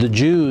 the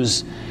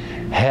Jews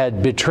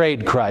had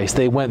betrayed Christ.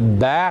 They went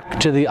back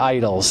to the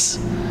idols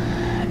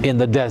in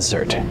the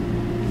desert.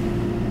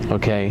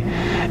 Okay?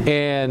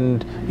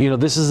 And,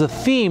 this is a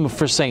theme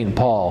for St.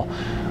 Paul.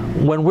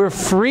 When we're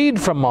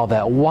freed from all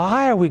that,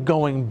 why are we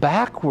going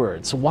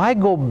backwards? Why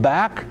go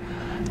back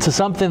to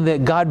something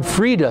that God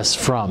freed us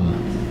from?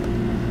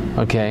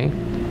 Okay?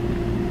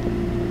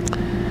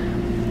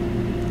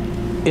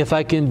 If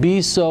I can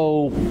be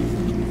so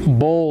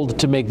bold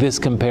to make this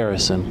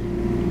comparison,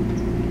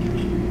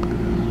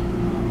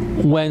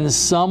 when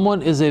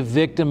someone is a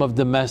victim of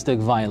domestic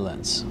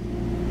violence,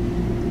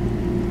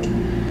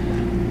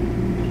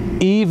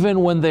 even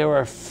when they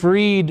are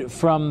freed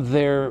from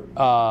their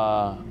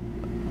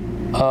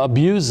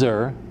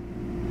abuser,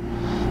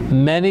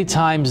 many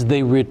times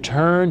they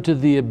return to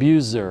the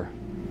abuser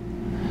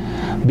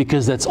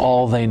because that's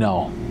all they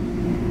know.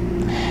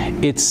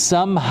 It's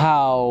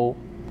somehow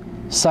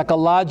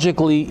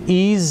psychologically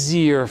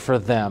easier for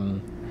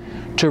them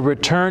to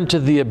return to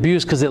the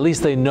abuse because at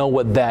least they know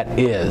what that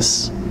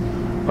is,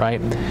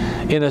 right?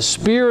 In a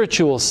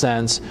spiritual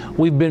sense,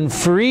 we've been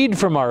freed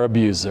from our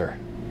abuser,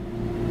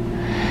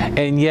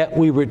 and yet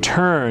we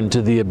return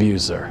to the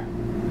abuser.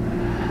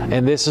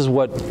 And this is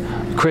what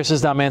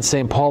Chrysostom and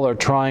St. Paul are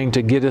trying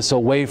to get us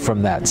away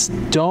from that.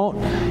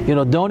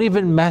 Don't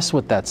even mess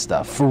with that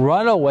stuff.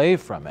 Run away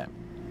from it.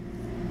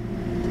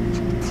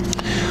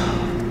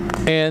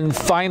 And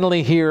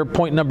finally here,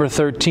 point number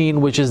 13,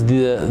 which is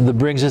the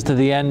brings us to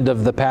the end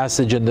of the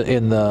passage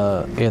in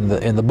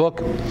the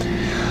book.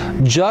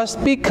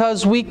 Just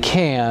because we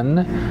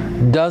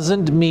can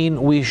doesn't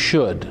mean we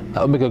should.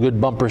 That would make a good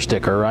bumper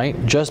sticker, right?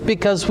 Just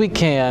because we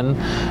can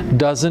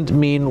doesn't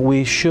mean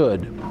we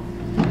should.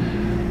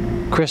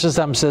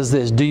 Chrysostom says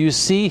this: do you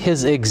see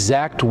his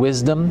exact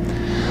wisdom?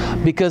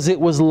 Because it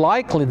was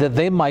likely that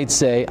they might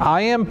say,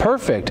 I am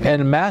perfect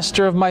and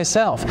master of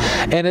myself,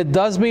 and it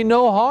does me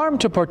no harm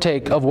to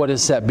partake of what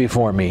is set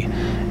before me.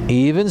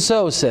 Even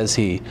so, says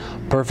he,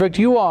 perfect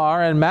you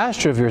are and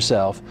master of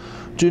yourself.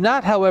 Do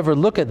not, however,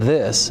 look at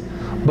this,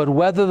 but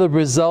whether the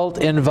result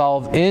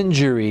involve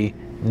injury,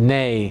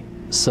 nay,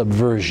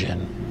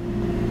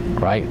 subversion.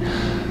 Right?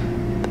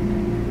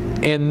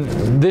 And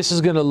this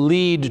is going to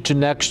lead to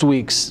next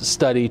week's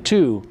study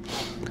too.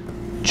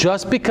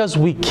 Just because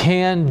we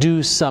can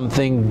do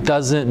something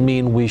doesn't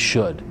mean we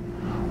should,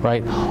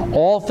 right?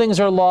 All things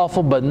are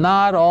lawful, but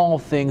not all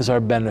things are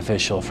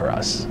beneficial for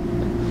us.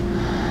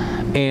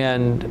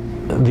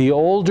 And the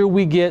older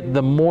we get,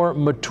 the more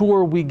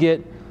mature we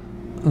get,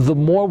 the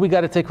more we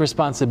got to take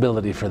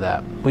responsibility for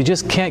that. We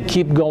just can't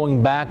keep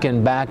going back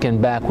and back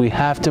and back. We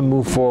have to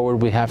move forward.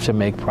 We have to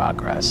make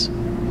progress.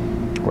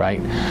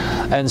 Right?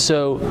 And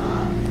so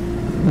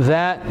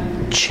that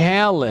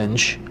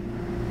challenge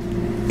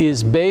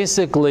is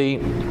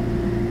basically,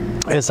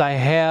 as I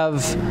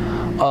have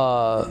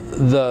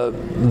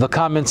the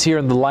comments here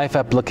in the life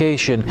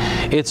application,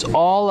 it's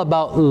all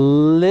about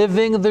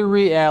living the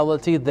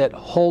reality that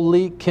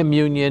Holy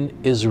Communion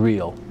is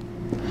real.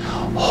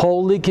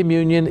 Holy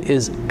Communion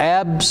is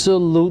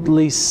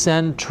absolutely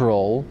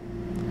central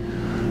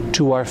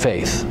to our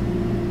faith,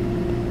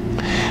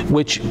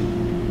 which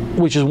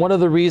is one of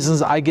the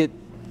reasons I get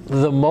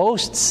the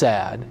most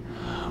sad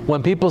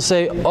when people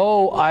say,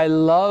 oh, I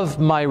love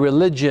my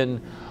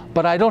religion,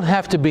 but I don't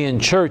have to be in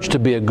church to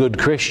be a good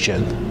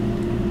Christian.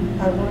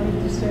 I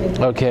wanted to say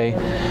that. Okay.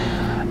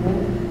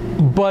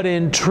 But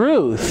in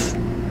truth,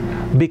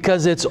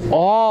 because it's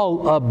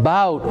all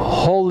about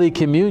Holy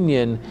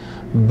Communion,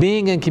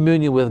 being in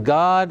communion with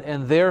God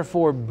and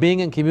therefore being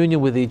in communion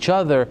with each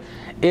other,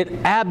 it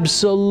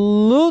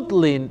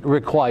absolutely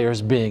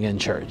requires being in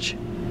church.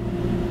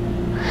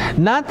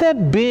 Not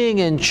that being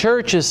in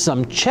church is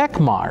some check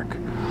mark,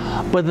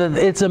 but that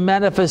it's a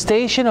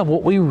manifestation of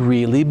what we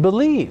really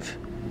believe.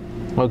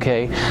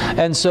 Okay?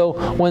 And so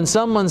when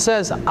someone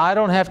says, I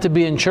don't have to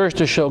be in church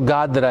to show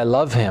God that I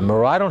love Him,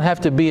 or I don't have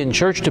to be in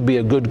church to be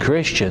a good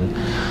Christian,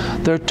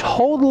 they're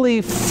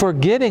totally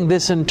forgetting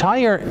this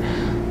entire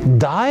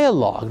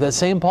dialogue that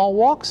St. Paul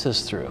walks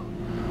us through.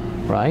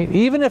 Right?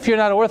 Even if you're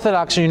not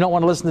Orthodox and you don't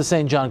want to listen to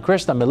St. John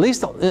Chrysostom, at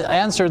least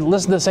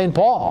listen to St.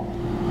 Paul,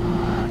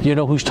 you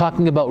know, who's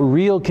talking about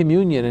real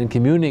communion and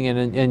communing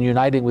and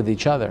uniting with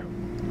each other.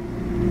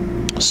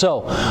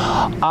 So,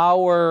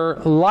 our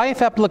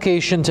life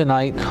application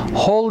tonight,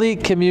 Holy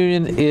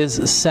Communion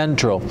is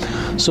central.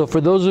 So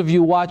for those of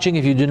you watching,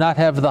 if you do not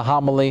have the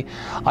homily,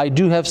 I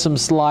do have some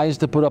slides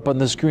to put up on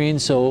the screen.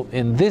 So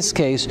in this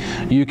case,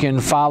 you can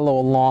follow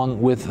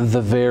along with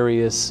the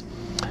various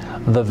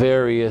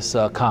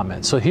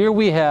comments. So here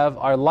we have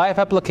our life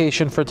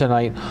application for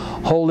tonight,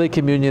 Holy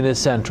Communion is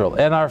central.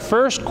 And our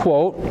first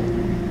quote,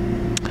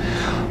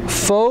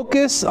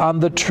 focus on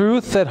the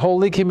truth that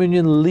Holy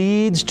Communion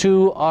leads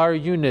to our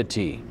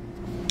unity.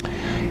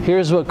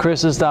 Here's what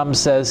Chrysostom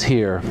says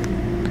here.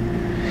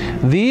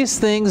 These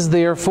things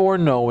therefore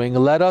knowing,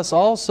 let us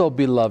also,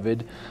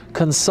 beloved,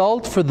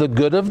 consult for the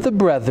good of the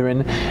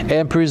brethren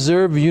and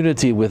preserve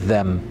unity with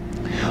them.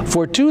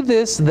 For to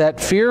this that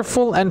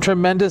fearful and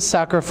tremendous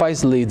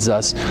sacrifice leads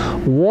us,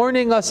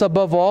 warning us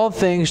above all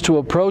things to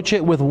approach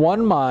it with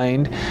one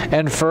mind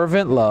and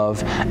fervent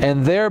love,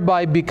 and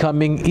thereby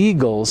becoming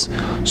eagles,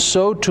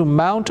 so to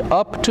mount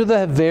up to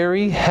the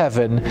very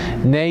heaven,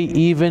 nay,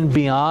 even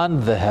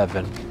beyond the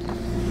heaven.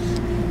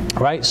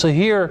 Right? So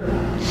here,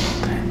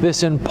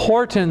 this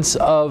importance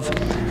of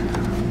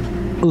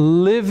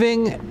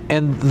living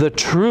in the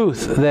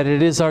truth that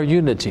it is our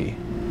unity.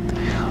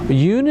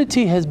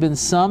 Unity has been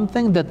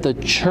something that the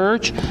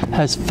church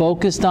has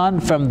focused on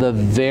from the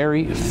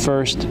very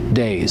first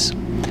days.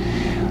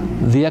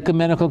 The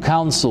ecumenical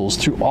councils,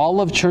 through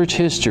all of church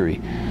history,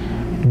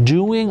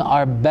 doing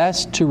our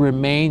best to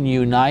remain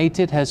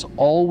united has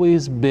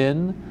always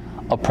been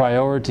a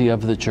priority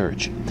of the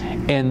church.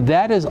 And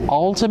that is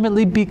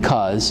ultimately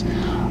because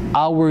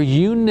our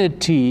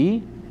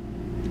unity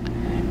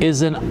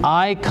is an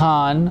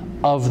icon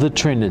of the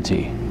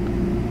Trinity.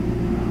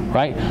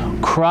 Right?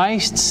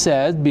 Christ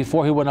said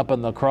before He went up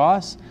on the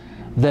cross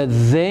that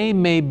they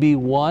may be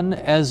one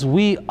as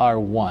we are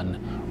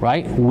one.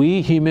 Right?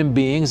 We human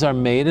beings are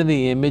made in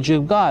the image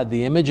of God.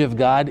 The image of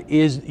God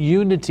is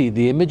unity.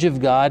 The image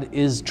of God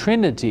is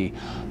Trinity.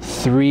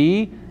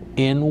 3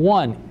 in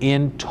 1,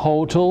 in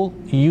total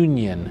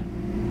union.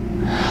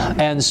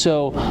 And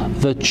so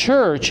the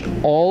church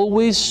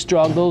always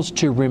struggles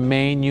to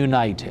remain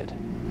united.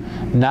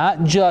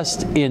 Not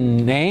just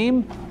in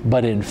name,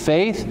 but in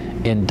faith,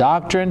 in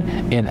doctrine,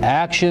 in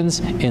actions,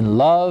 in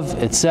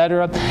love,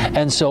 etc.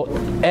 And so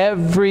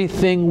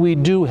everything we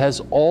do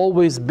has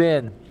always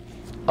been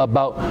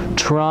about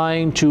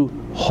trying to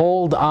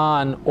hold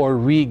on or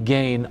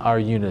regain our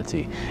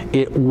unity.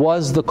 It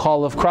was the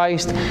call of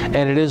Christ,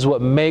 and it is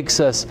what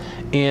makes us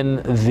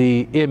in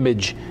the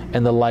image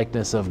and the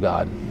likeness of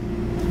God.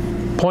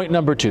 Point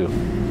number 2.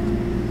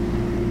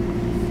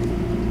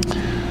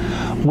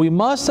 We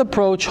must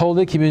approach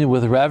Holy Communion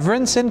with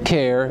reverence and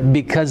care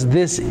because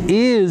this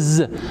is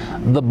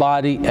the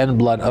body and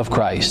blood of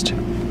Christ.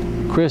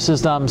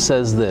 Chrysostom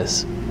says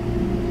this,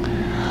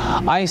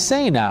 I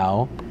say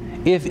now,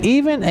 if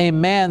even a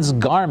man's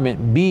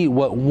garment be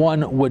what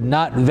one would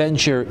not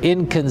venture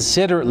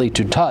inconsiderately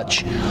to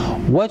touch,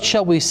 what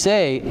shall we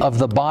say of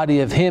the body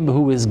of Him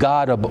who is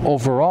God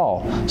over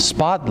all,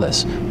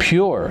 spotless,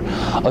 pure,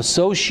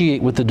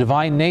 associate with the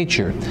divine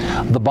nature,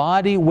 the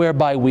body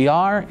whereby we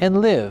are and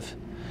live,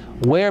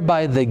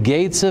 whereby the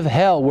gates of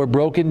hell were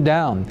broken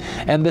down,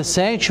 and the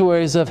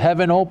sanctuaries of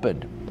heaven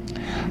opened?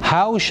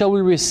 How shall we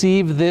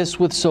receive this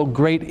with so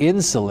great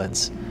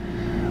insolence?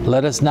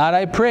 Let us not,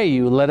 I pray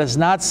you, let us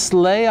not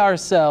slay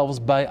ourselves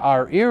by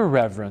our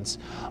irreverence,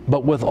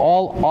 but with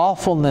all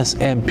awfulness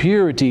and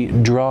purity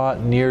draw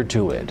near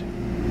to it.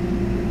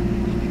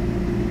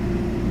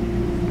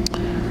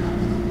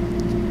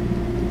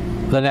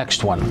 The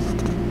next one,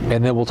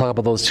 and then we'll talk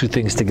about those two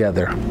things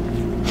together.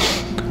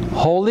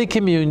 Holy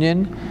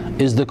Communion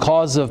is the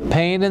cause of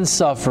pain and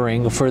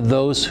suffering for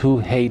those who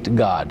hate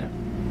God.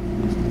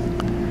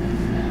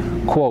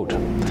 Quote,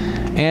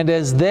 And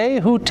as they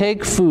who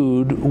take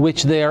food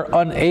which they are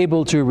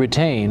unable to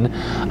retain,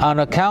 on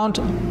account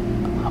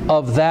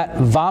of that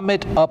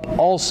vomit up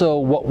also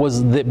what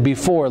was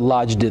before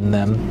lodged in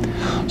them,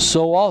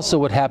 so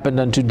also it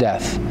happened unto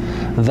death.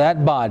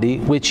 That body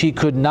which he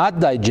could not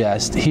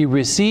digest he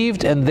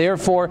received, and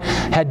therefore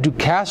had to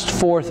cast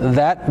forth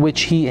that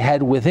which he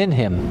had within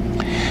him.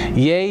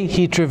 Yea,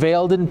 he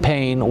travailed in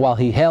pain while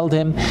he held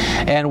him,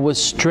 and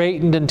was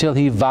straitened until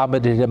he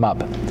vomited him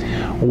up.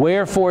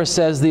 Wherefore,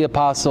 says the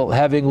apostle,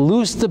 having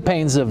loosed the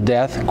pains of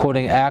death,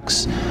 quoting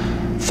Acts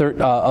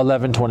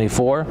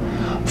 11:24,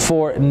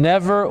 for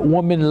never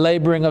woman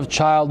laboring of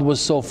child was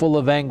so full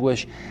of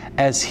anguish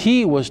as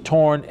he was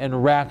torn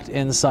and racked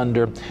in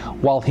sunder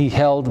while he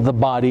held the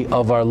body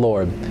of our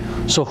Lord.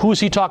 So who's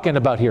he talking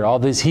about here? All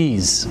these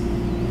he's.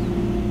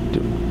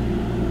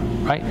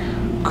 Right?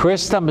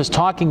 Chrysostom is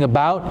talking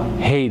about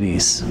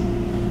Hades.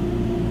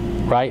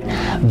 Right?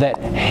 That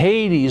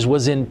Hades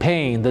was in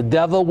pain. The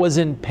devil was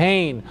in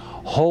pain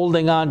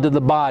holding on to the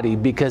body.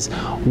 Because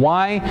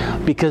why?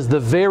 Because the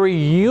very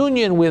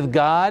union with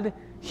God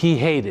he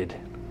hated.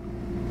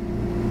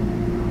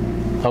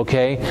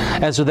 Okay?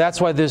 And so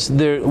that's why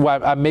why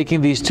I'm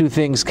making these two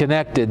things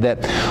connected.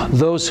 That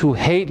those who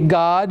hate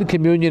God,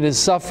 communion is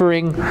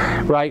suffering,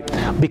 right?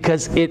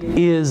 Because it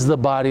is the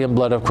body and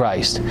blood of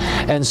Christ.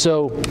 And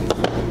so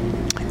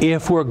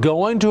if we're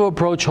going to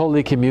approach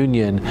Holy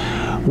Communion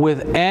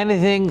with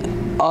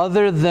anything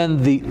other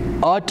than the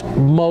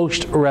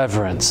utmost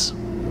reverence,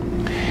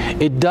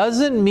 it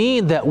doesn't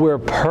mean that we're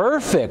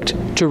perfect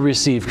to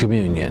receive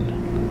communion.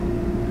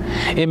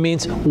 It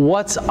means,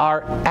 what's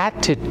our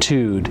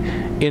attitude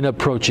in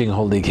approaching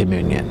Holy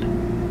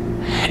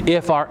Communion?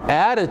 If our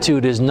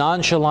attitude is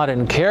nonchalant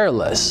and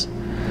careless,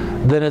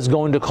 then it's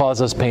going to cause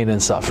us pain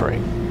and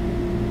suffering.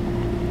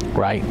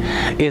 Right?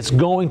 It's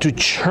going to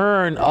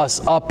churn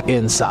us up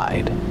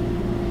inside.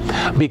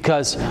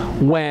 Because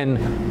when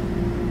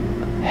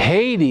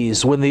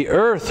Hades, when the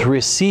earth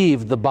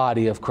received the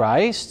body of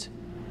Christ,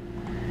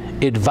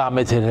 it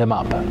vomited him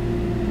up.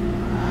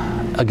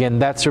 Again,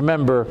 that's,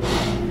 remember,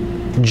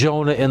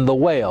 Jonah in the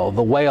whale.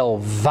 The whale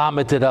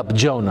vomited up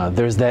Jonah.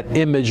 There's that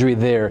imagery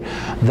there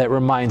that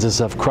reminds us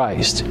of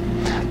Christ.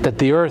 That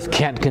the earth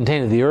can't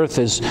contain it. The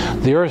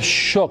earth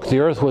shook. The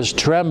earth was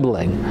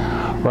trembling,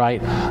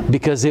 right?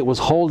 Because it was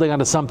holding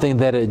onto something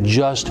that it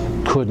just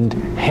couldn't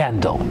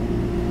handle.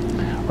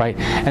 Right?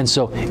 And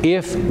so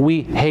if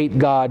we hate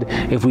God,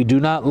 if we do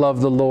not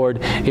love the Lord,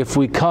 if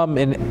we come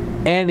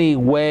in any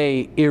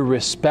way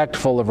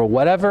irrespectful of or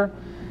whatever,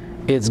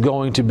 it's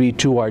going to be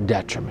to our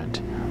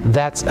detriment.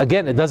 That's,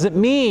 again, it doesn't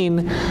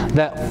mean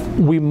that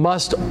we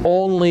must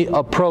only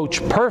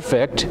approach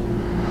perfect,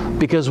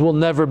 because we'll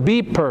never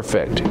be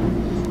perfect.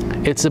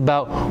 It's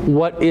about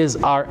what is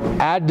our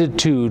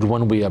attitude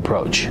when we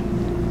approach.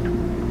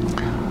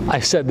 I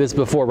said this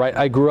before, right?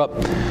 I grew up,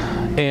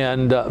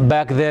 and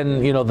back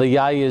then, you know, the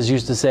yayas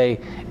used to say,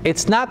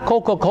 it's not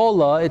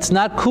Coca-Cola, it's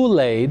not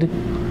Kool-Aid,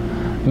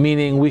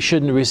 meaning we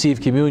shouldn't receive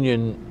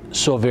communion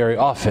so very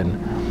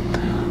often.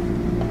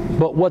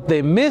 But what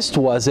they missed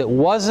was, it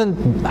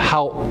wasn't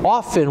how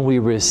often we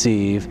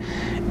receive,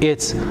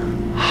 it's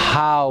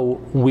how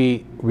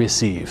we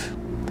receive.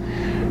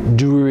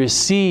 Do we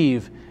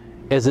receive,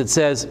 as it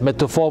says,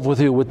 metopov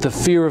with you, with the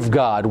fear of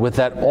God, with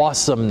that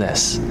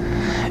awesomeness,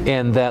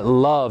 and that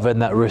love,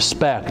 and that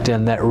respect,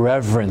 and that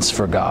reverence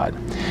for God?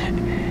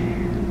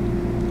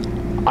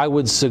 I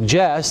would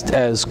suggest,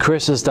 as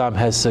Chrysostom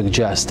has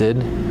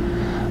suggested,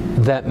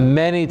 that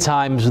many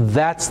times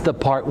that's the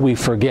part we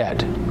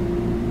forget.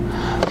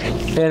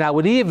 And I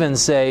would even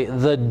say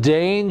the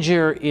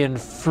danger in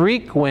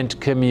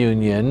frequent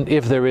communion,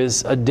 if there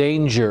is a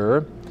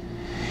danger,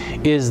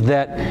 is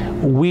that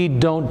we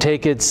don't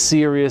take it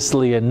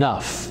seriously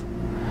enough,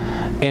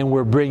 and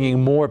we're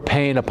bringing more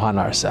pain upon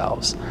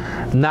ourselves.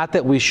 Not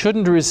that we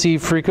shouldn't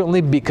receive frequently,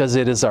 because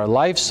it is our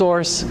life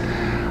source,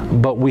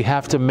 but we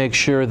have to make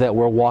sure that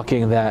we're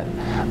walking that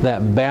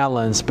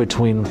balance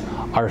between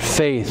our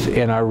faith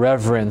and our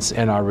reverence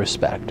and our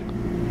respect.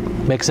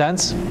 Make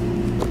sense?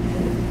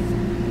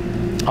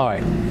 All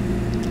right.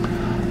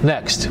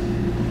 Next.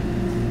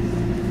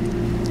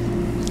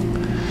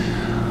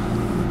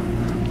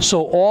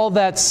 So all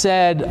that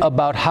said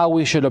about how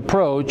we should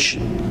approach,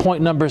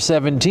 point number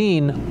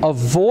 17,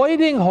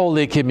 avoiding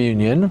Holy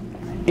Communion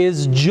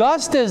is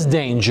just as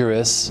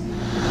dangerous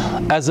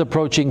as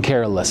approaching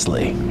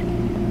carelessly,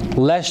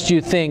 lest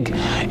you think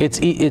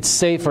it's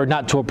safer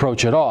not to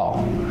approach at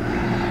all.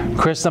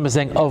 Chrysostom is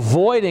saying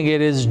avoiding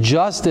it is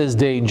just as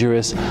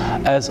dangerous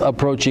as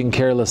approaching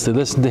carelessly.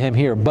 Listen to him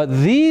here. But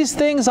these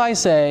things I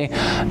say,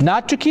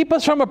 not to keep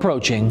us from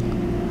approaching,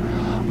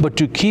 but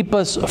to keep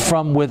us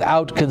from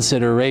without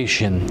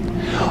consideration.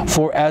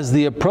 For as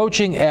the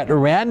approaching at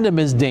random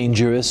is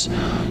dangerous,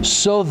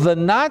 so the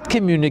not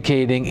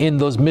communicating in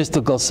those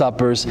mystical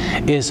suppers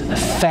is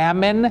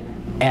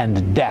famine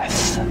and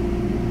death.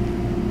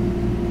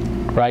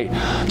 Right?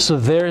 So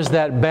there's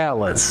that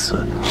balance.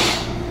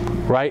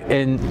 right?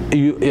 And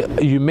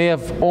you may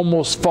have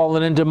almost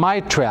fallen into my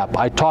trap.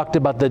 I talked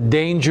about the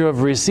danger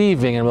of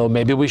receiving, and well,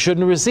 maybe we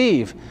shouldn't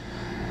receive.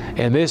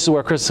 And this is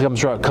where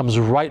Chrysostom comes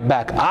right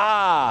back.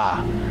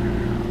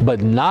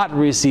 But not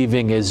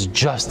receiving is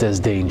just as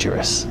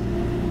dangerous,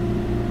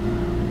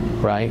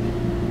 right?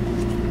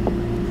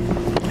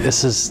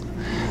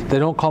 They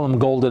don't call him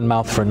golden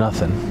mouth for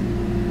nothing.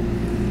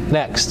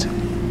 Next.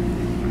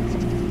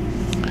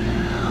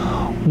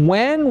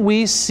 When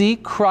we see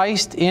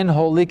Christ in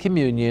Holy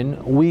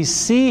Communion, we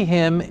see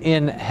him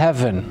in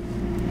heaven.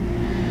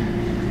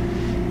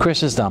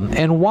 Chrysostom.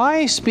 And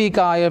why speak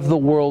I of the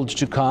world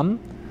to come?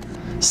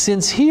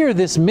 Since here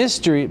this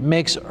mystery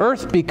makes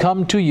earth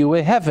become to you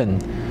a heaven.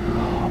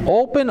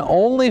 Open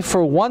only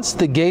for once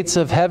the gates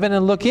of heaven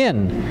and look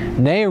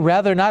in. Nay,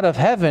 rather not of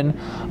heaven,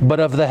 but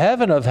of the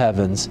heaven of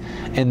heavens.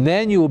 And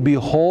then you will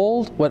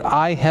behold what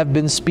I have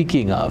been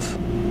speaking of.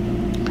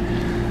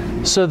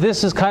 So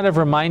this is kind of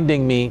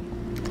reminding me,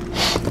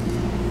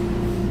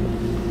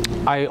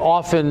 I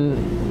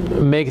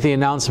often make the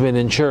announcement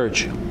in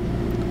church,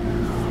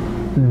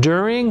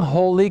 during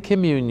Holy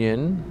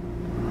Communion,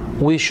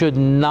 we should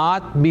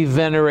not be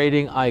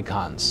venerating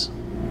icons.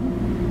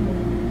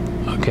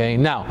 Okay,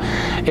 now,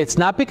 it's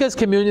not because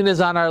communion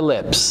is on our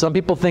lips. Some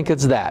people think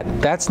it's that.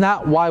 That's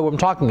not why I'm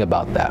talking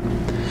about that.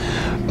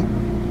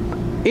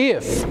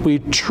 If we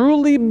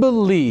truly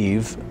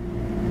believe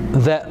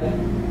that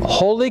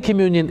Holy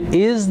Communion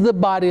is the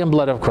body and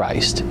blood of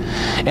Christ,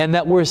 and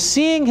that we're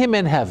seeing him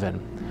in heaven,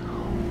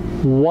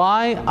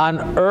 why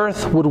on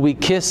earth would we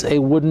kiss a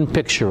wooden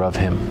picture of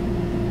him?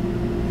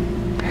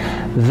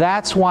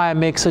 That's why I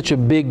make such a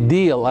big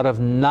deal out of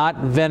not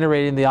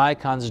venerating the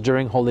icons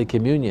during Holy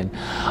Communion.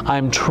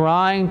 I'm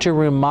trying to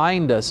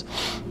remind us,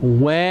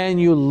 when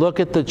you look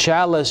at the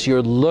chalice,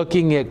 you're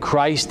looking at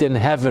Christ in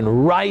heaven,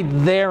 right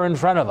there in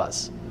front of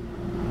us.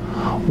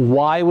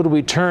 Why would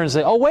we turn and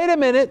say, oh, wait a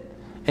minute,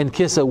 and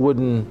kiss a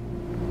wooden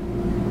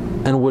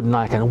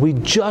icon? We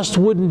just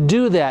wouldn't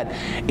do that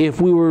if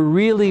we were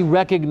really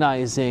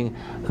recognizing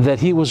that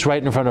he was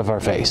right in front of our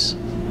face,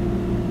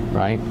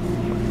 right?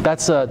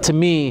 That's, to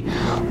me,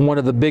 one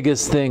of the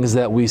biggest things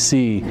that we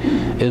see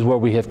is where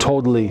we have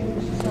totally...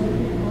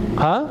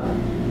 Huh?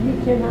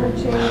 You cannot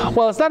change.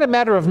 Well, it's not a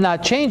matter of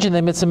not changing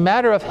them. It's a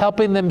matter of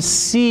helping them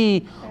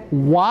see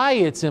why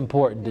it's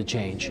important to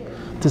change.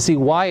 To see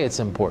why it's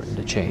important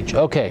to change.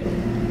 Okay.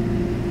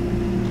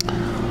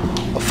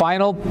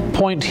 Final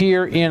point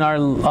here in our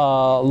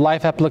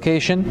life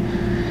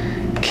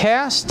application.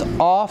 Cast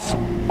off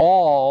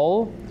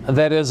all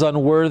that is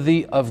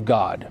unworthy of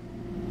God.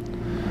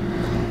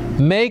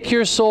 Make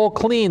your soul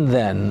clean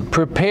then.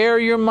 Prepare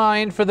your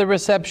mind for the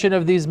reception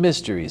of these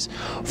mysteries.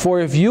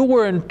 For if you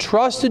were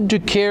entrusted to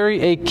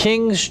carry a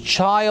king's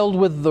child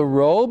with the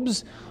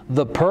robes,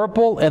 the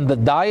purple, and the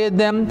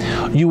diadem,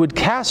 you would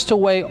cast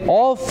away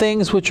all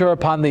things which are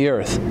upon the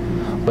earth.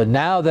 But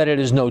now that it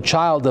is no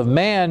child of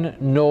man,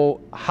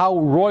 no how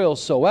royal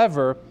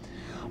soever,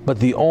 but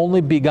the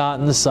only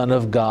begotten Son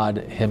of God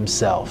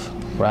himself.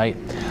 Right?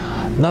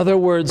 In other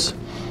words,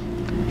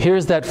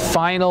 here's that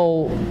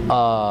final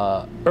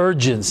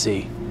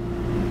urgency.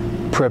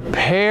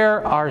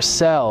 Prepare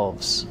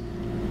ourselves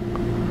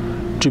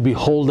to be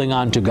holding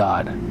on to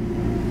God.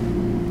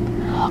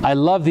 I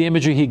love the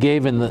imagery he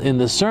gave in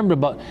the sermon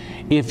about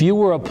if you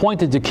were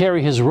appointed to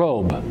carry his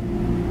robe,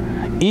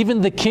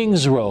 even the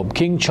king's robe,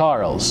 King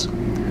Charles,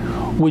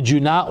 would you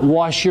not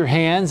wash your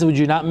hands? Would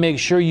you not make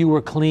sure you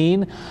were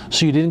clean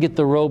so you didn't get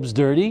the robes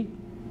dirty?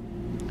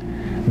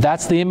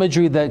 That's the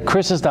imagery that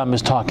Chrysostom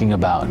is talking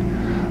about.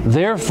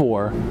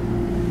 Therefore,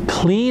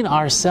 clean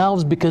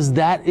ourselves, because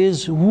that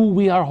is who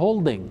we are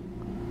holding.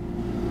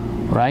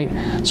 Right?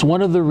 It's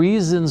one of the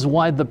reasons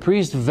why the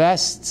priest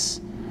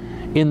vests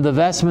in the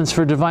vestments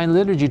for divine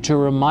liturgy, to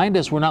remind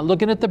us we're not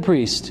looking at the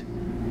priest,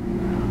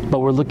 but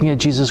we're looking at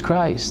Jesus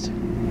Christ.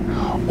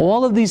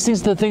 All of these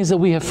things are the things that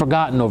we have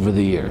forgotten over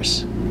the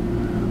years.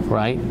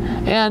 Right?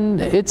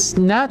 And it's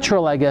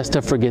natural, I guess,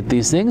 to forget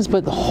these things,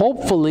 but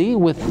hopefully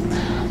with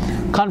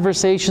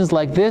conversations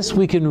like this,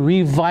 we can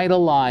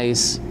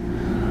revitalize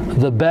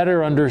the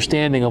better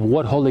understanding of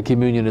what Holy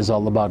Communion is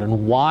all about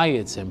and why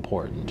it's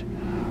important,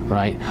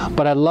 right?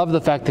 But I love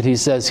the fact that he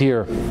says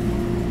here,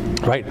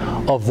 right,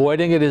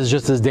 avoiding it is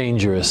just as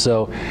dangerous.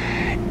 So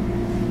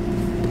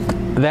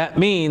that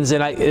means,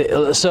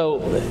 there's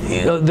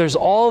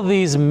all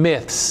these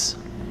myths.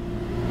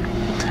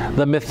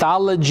 The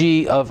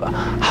mythology of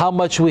how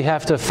much we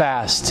have to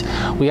fast.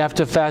 We have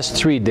to fast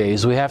 3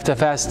 days. We have to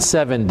fast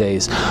 7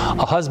 days.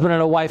 A husband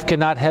and a wife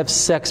cannot have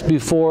sex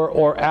before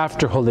or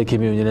after Holy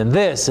Communion, and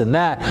this and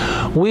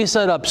that. We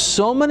set up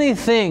so many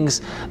things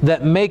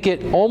that make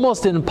it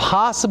almost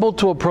impossible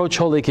to approach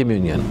Holy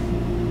Communion.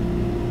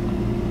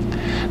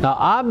 Now,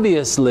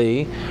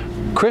 obviously,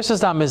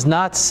 Chrysostom is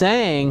not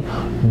saying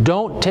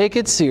don't take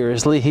it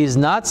seriously. He's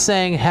not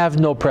saying have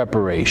no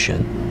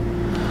preparation.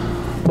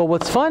 But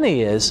what's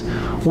funny is,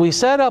 we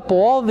set up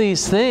all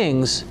these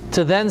things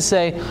to then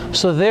say,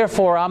 so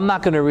therefore I'm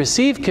not going to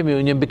receive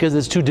communion because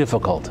it's too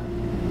difficult.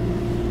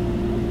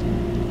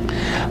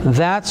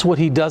 That's what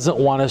he doesn't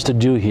want us to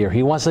do here.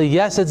 He wants to say,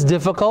 yes, it's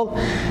difficult.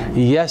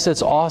 Yes,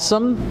 it's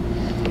awesome.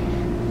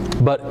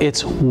 But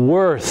it's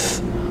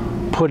worth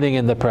putting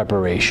in the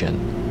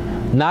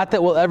preparation. Not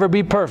that we'll ever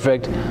be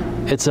perfect.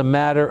 It's a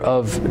matter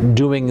of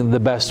doing the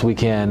best we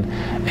can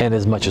and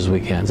as much as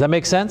we can. Does that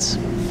make sense?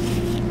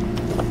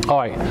 All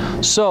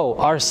right. So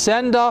our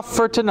send-off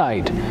for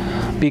tonight,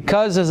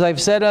 because as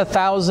I've said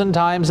 1,000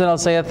 times, and I'll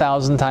say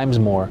 1,000 times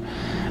more,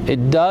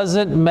 it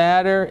doesn't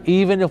matter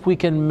even if we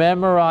can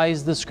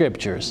memorize the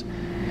scriptures.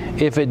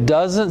 If it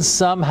doesn't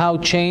somehow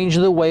change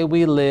the way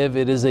we live,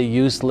 it is a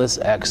useless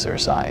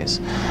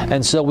exercise.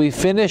 And so we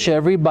finish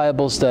every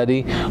Bible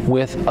study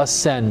with a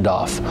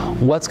send-off.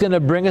 What's going to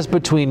bring us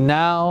between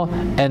now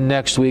and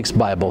next week's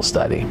Bible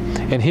study?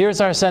 And here's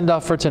our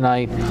send-off for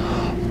tonight.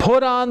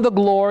 Put on the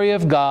glory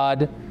of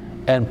God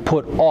and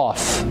put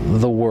off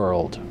the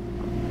world.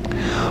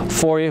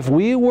 For if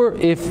we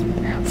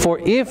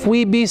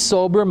be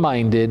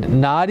sober-minded,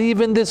 not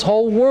even this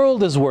whole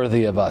world is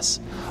worthy of us,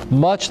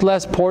 much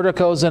less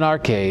porticos and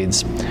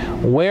arcades.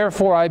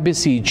 Wherefore I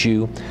beseech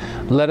you,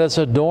 let us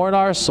adorn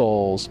our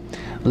souls,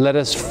 let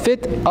us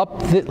fit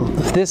up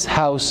this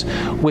house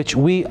which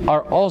we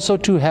are also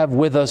to have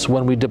with us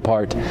when we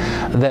depart,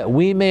 that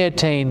we may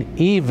attain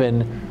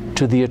even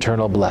to the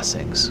eternal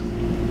blessings.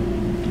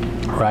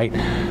 Right?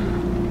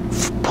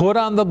 Put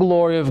on the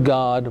glory of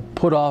God,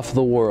 put off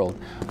the world.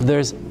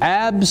 There's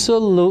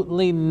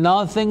absolutely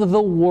nothing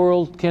the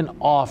world can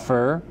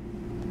offer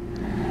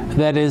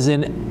that is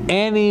in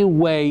any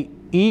way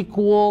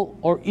equal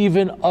or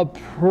even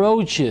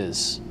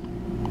approaches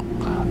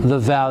the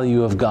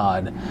value of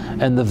God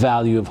and the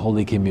value of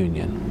Holy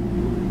Communion.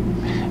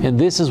 And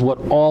this is what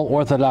all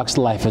Orthodox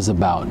life is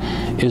about,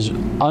 is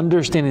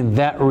understanding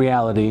that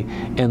reality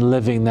and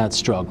living that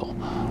struggle.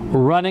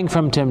 Running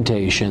from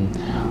temptation,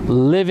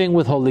 living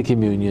with Holy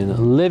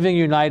Communion, living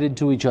united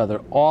to each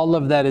other, all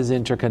of that is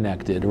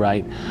interconnected,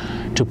 right?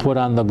 To put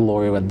on the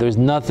glory of it. There's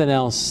nothing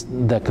else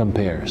that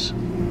compares.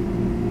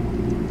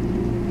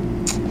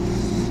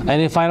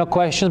 Any final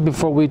questions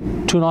before we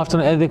tune off?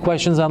 Any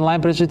questions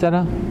online,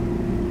 Presbytera?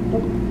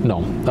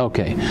 No.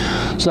 Okay.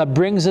 So that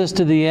brings us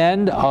to the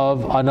end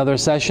of another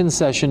session,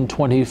 session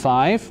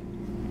 25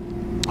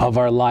 of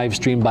our live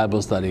stream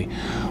Bible study.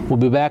 We'll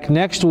be back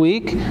next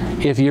week.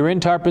 If you're in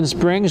Tarpon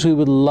Springs, we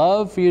would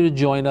love for you to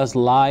join us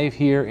live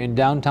here in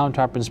downtown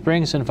Tarpon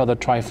Springs in Father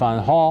Tryphon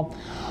Hall.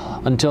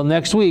 Until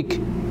next week,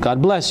 God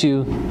bless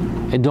you,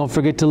 and don't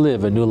forget to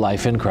live a new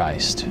life in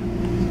Christ.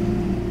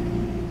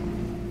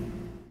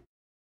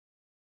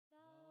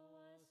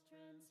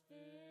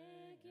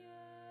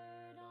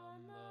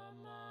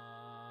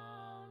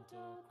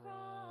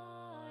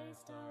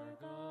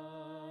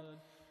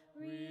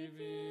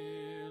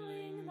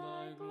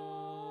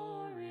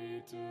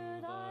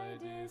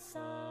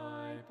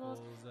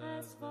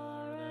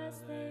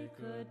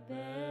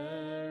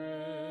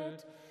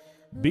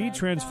 Be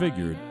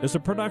Transfigured is a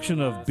production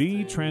of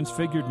Be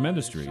Transfigured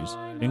Ministries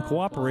in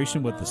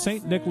cooperation with the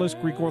St. Nicholas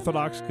Greek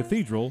Orthodox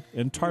Cathedral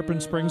in Tarpon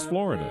Springs,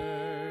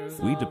 Florida.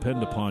 We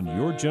depend upon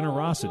your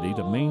generosity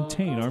to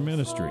maintain our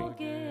ministry.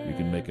 You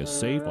can make a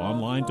safe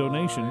online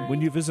donation when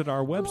you visit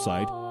our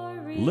website,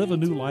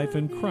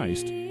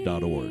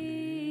 liveanewlifeinchrist.org.